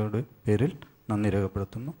ഔപചാരികതയുടെ പേരിൽ നന്ദി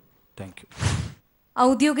രേഖപ്പെടുത്തുന്നു. Thank you.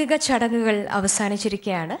 ഔദ്യോഗിക ചടങ്ങുകൾ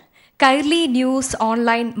അവസാനിച്ചിരിക്കുകയാണ്. Kairali news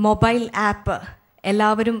online mobile app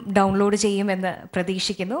എല്ലാവരും ഡൗൺലോഡ് ചെയ്യുമെന്ന്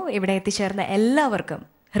പ്രതീക്ഷിക്കുന്നു. ഇവിടെ എത്തിച്ചേർന്ന എല്ലാവർക്കും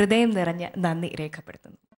ഹൃദയം നിറഞ്ഞ നന്ദി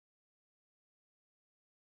രേഖപ്പെടുത്തുന്നു.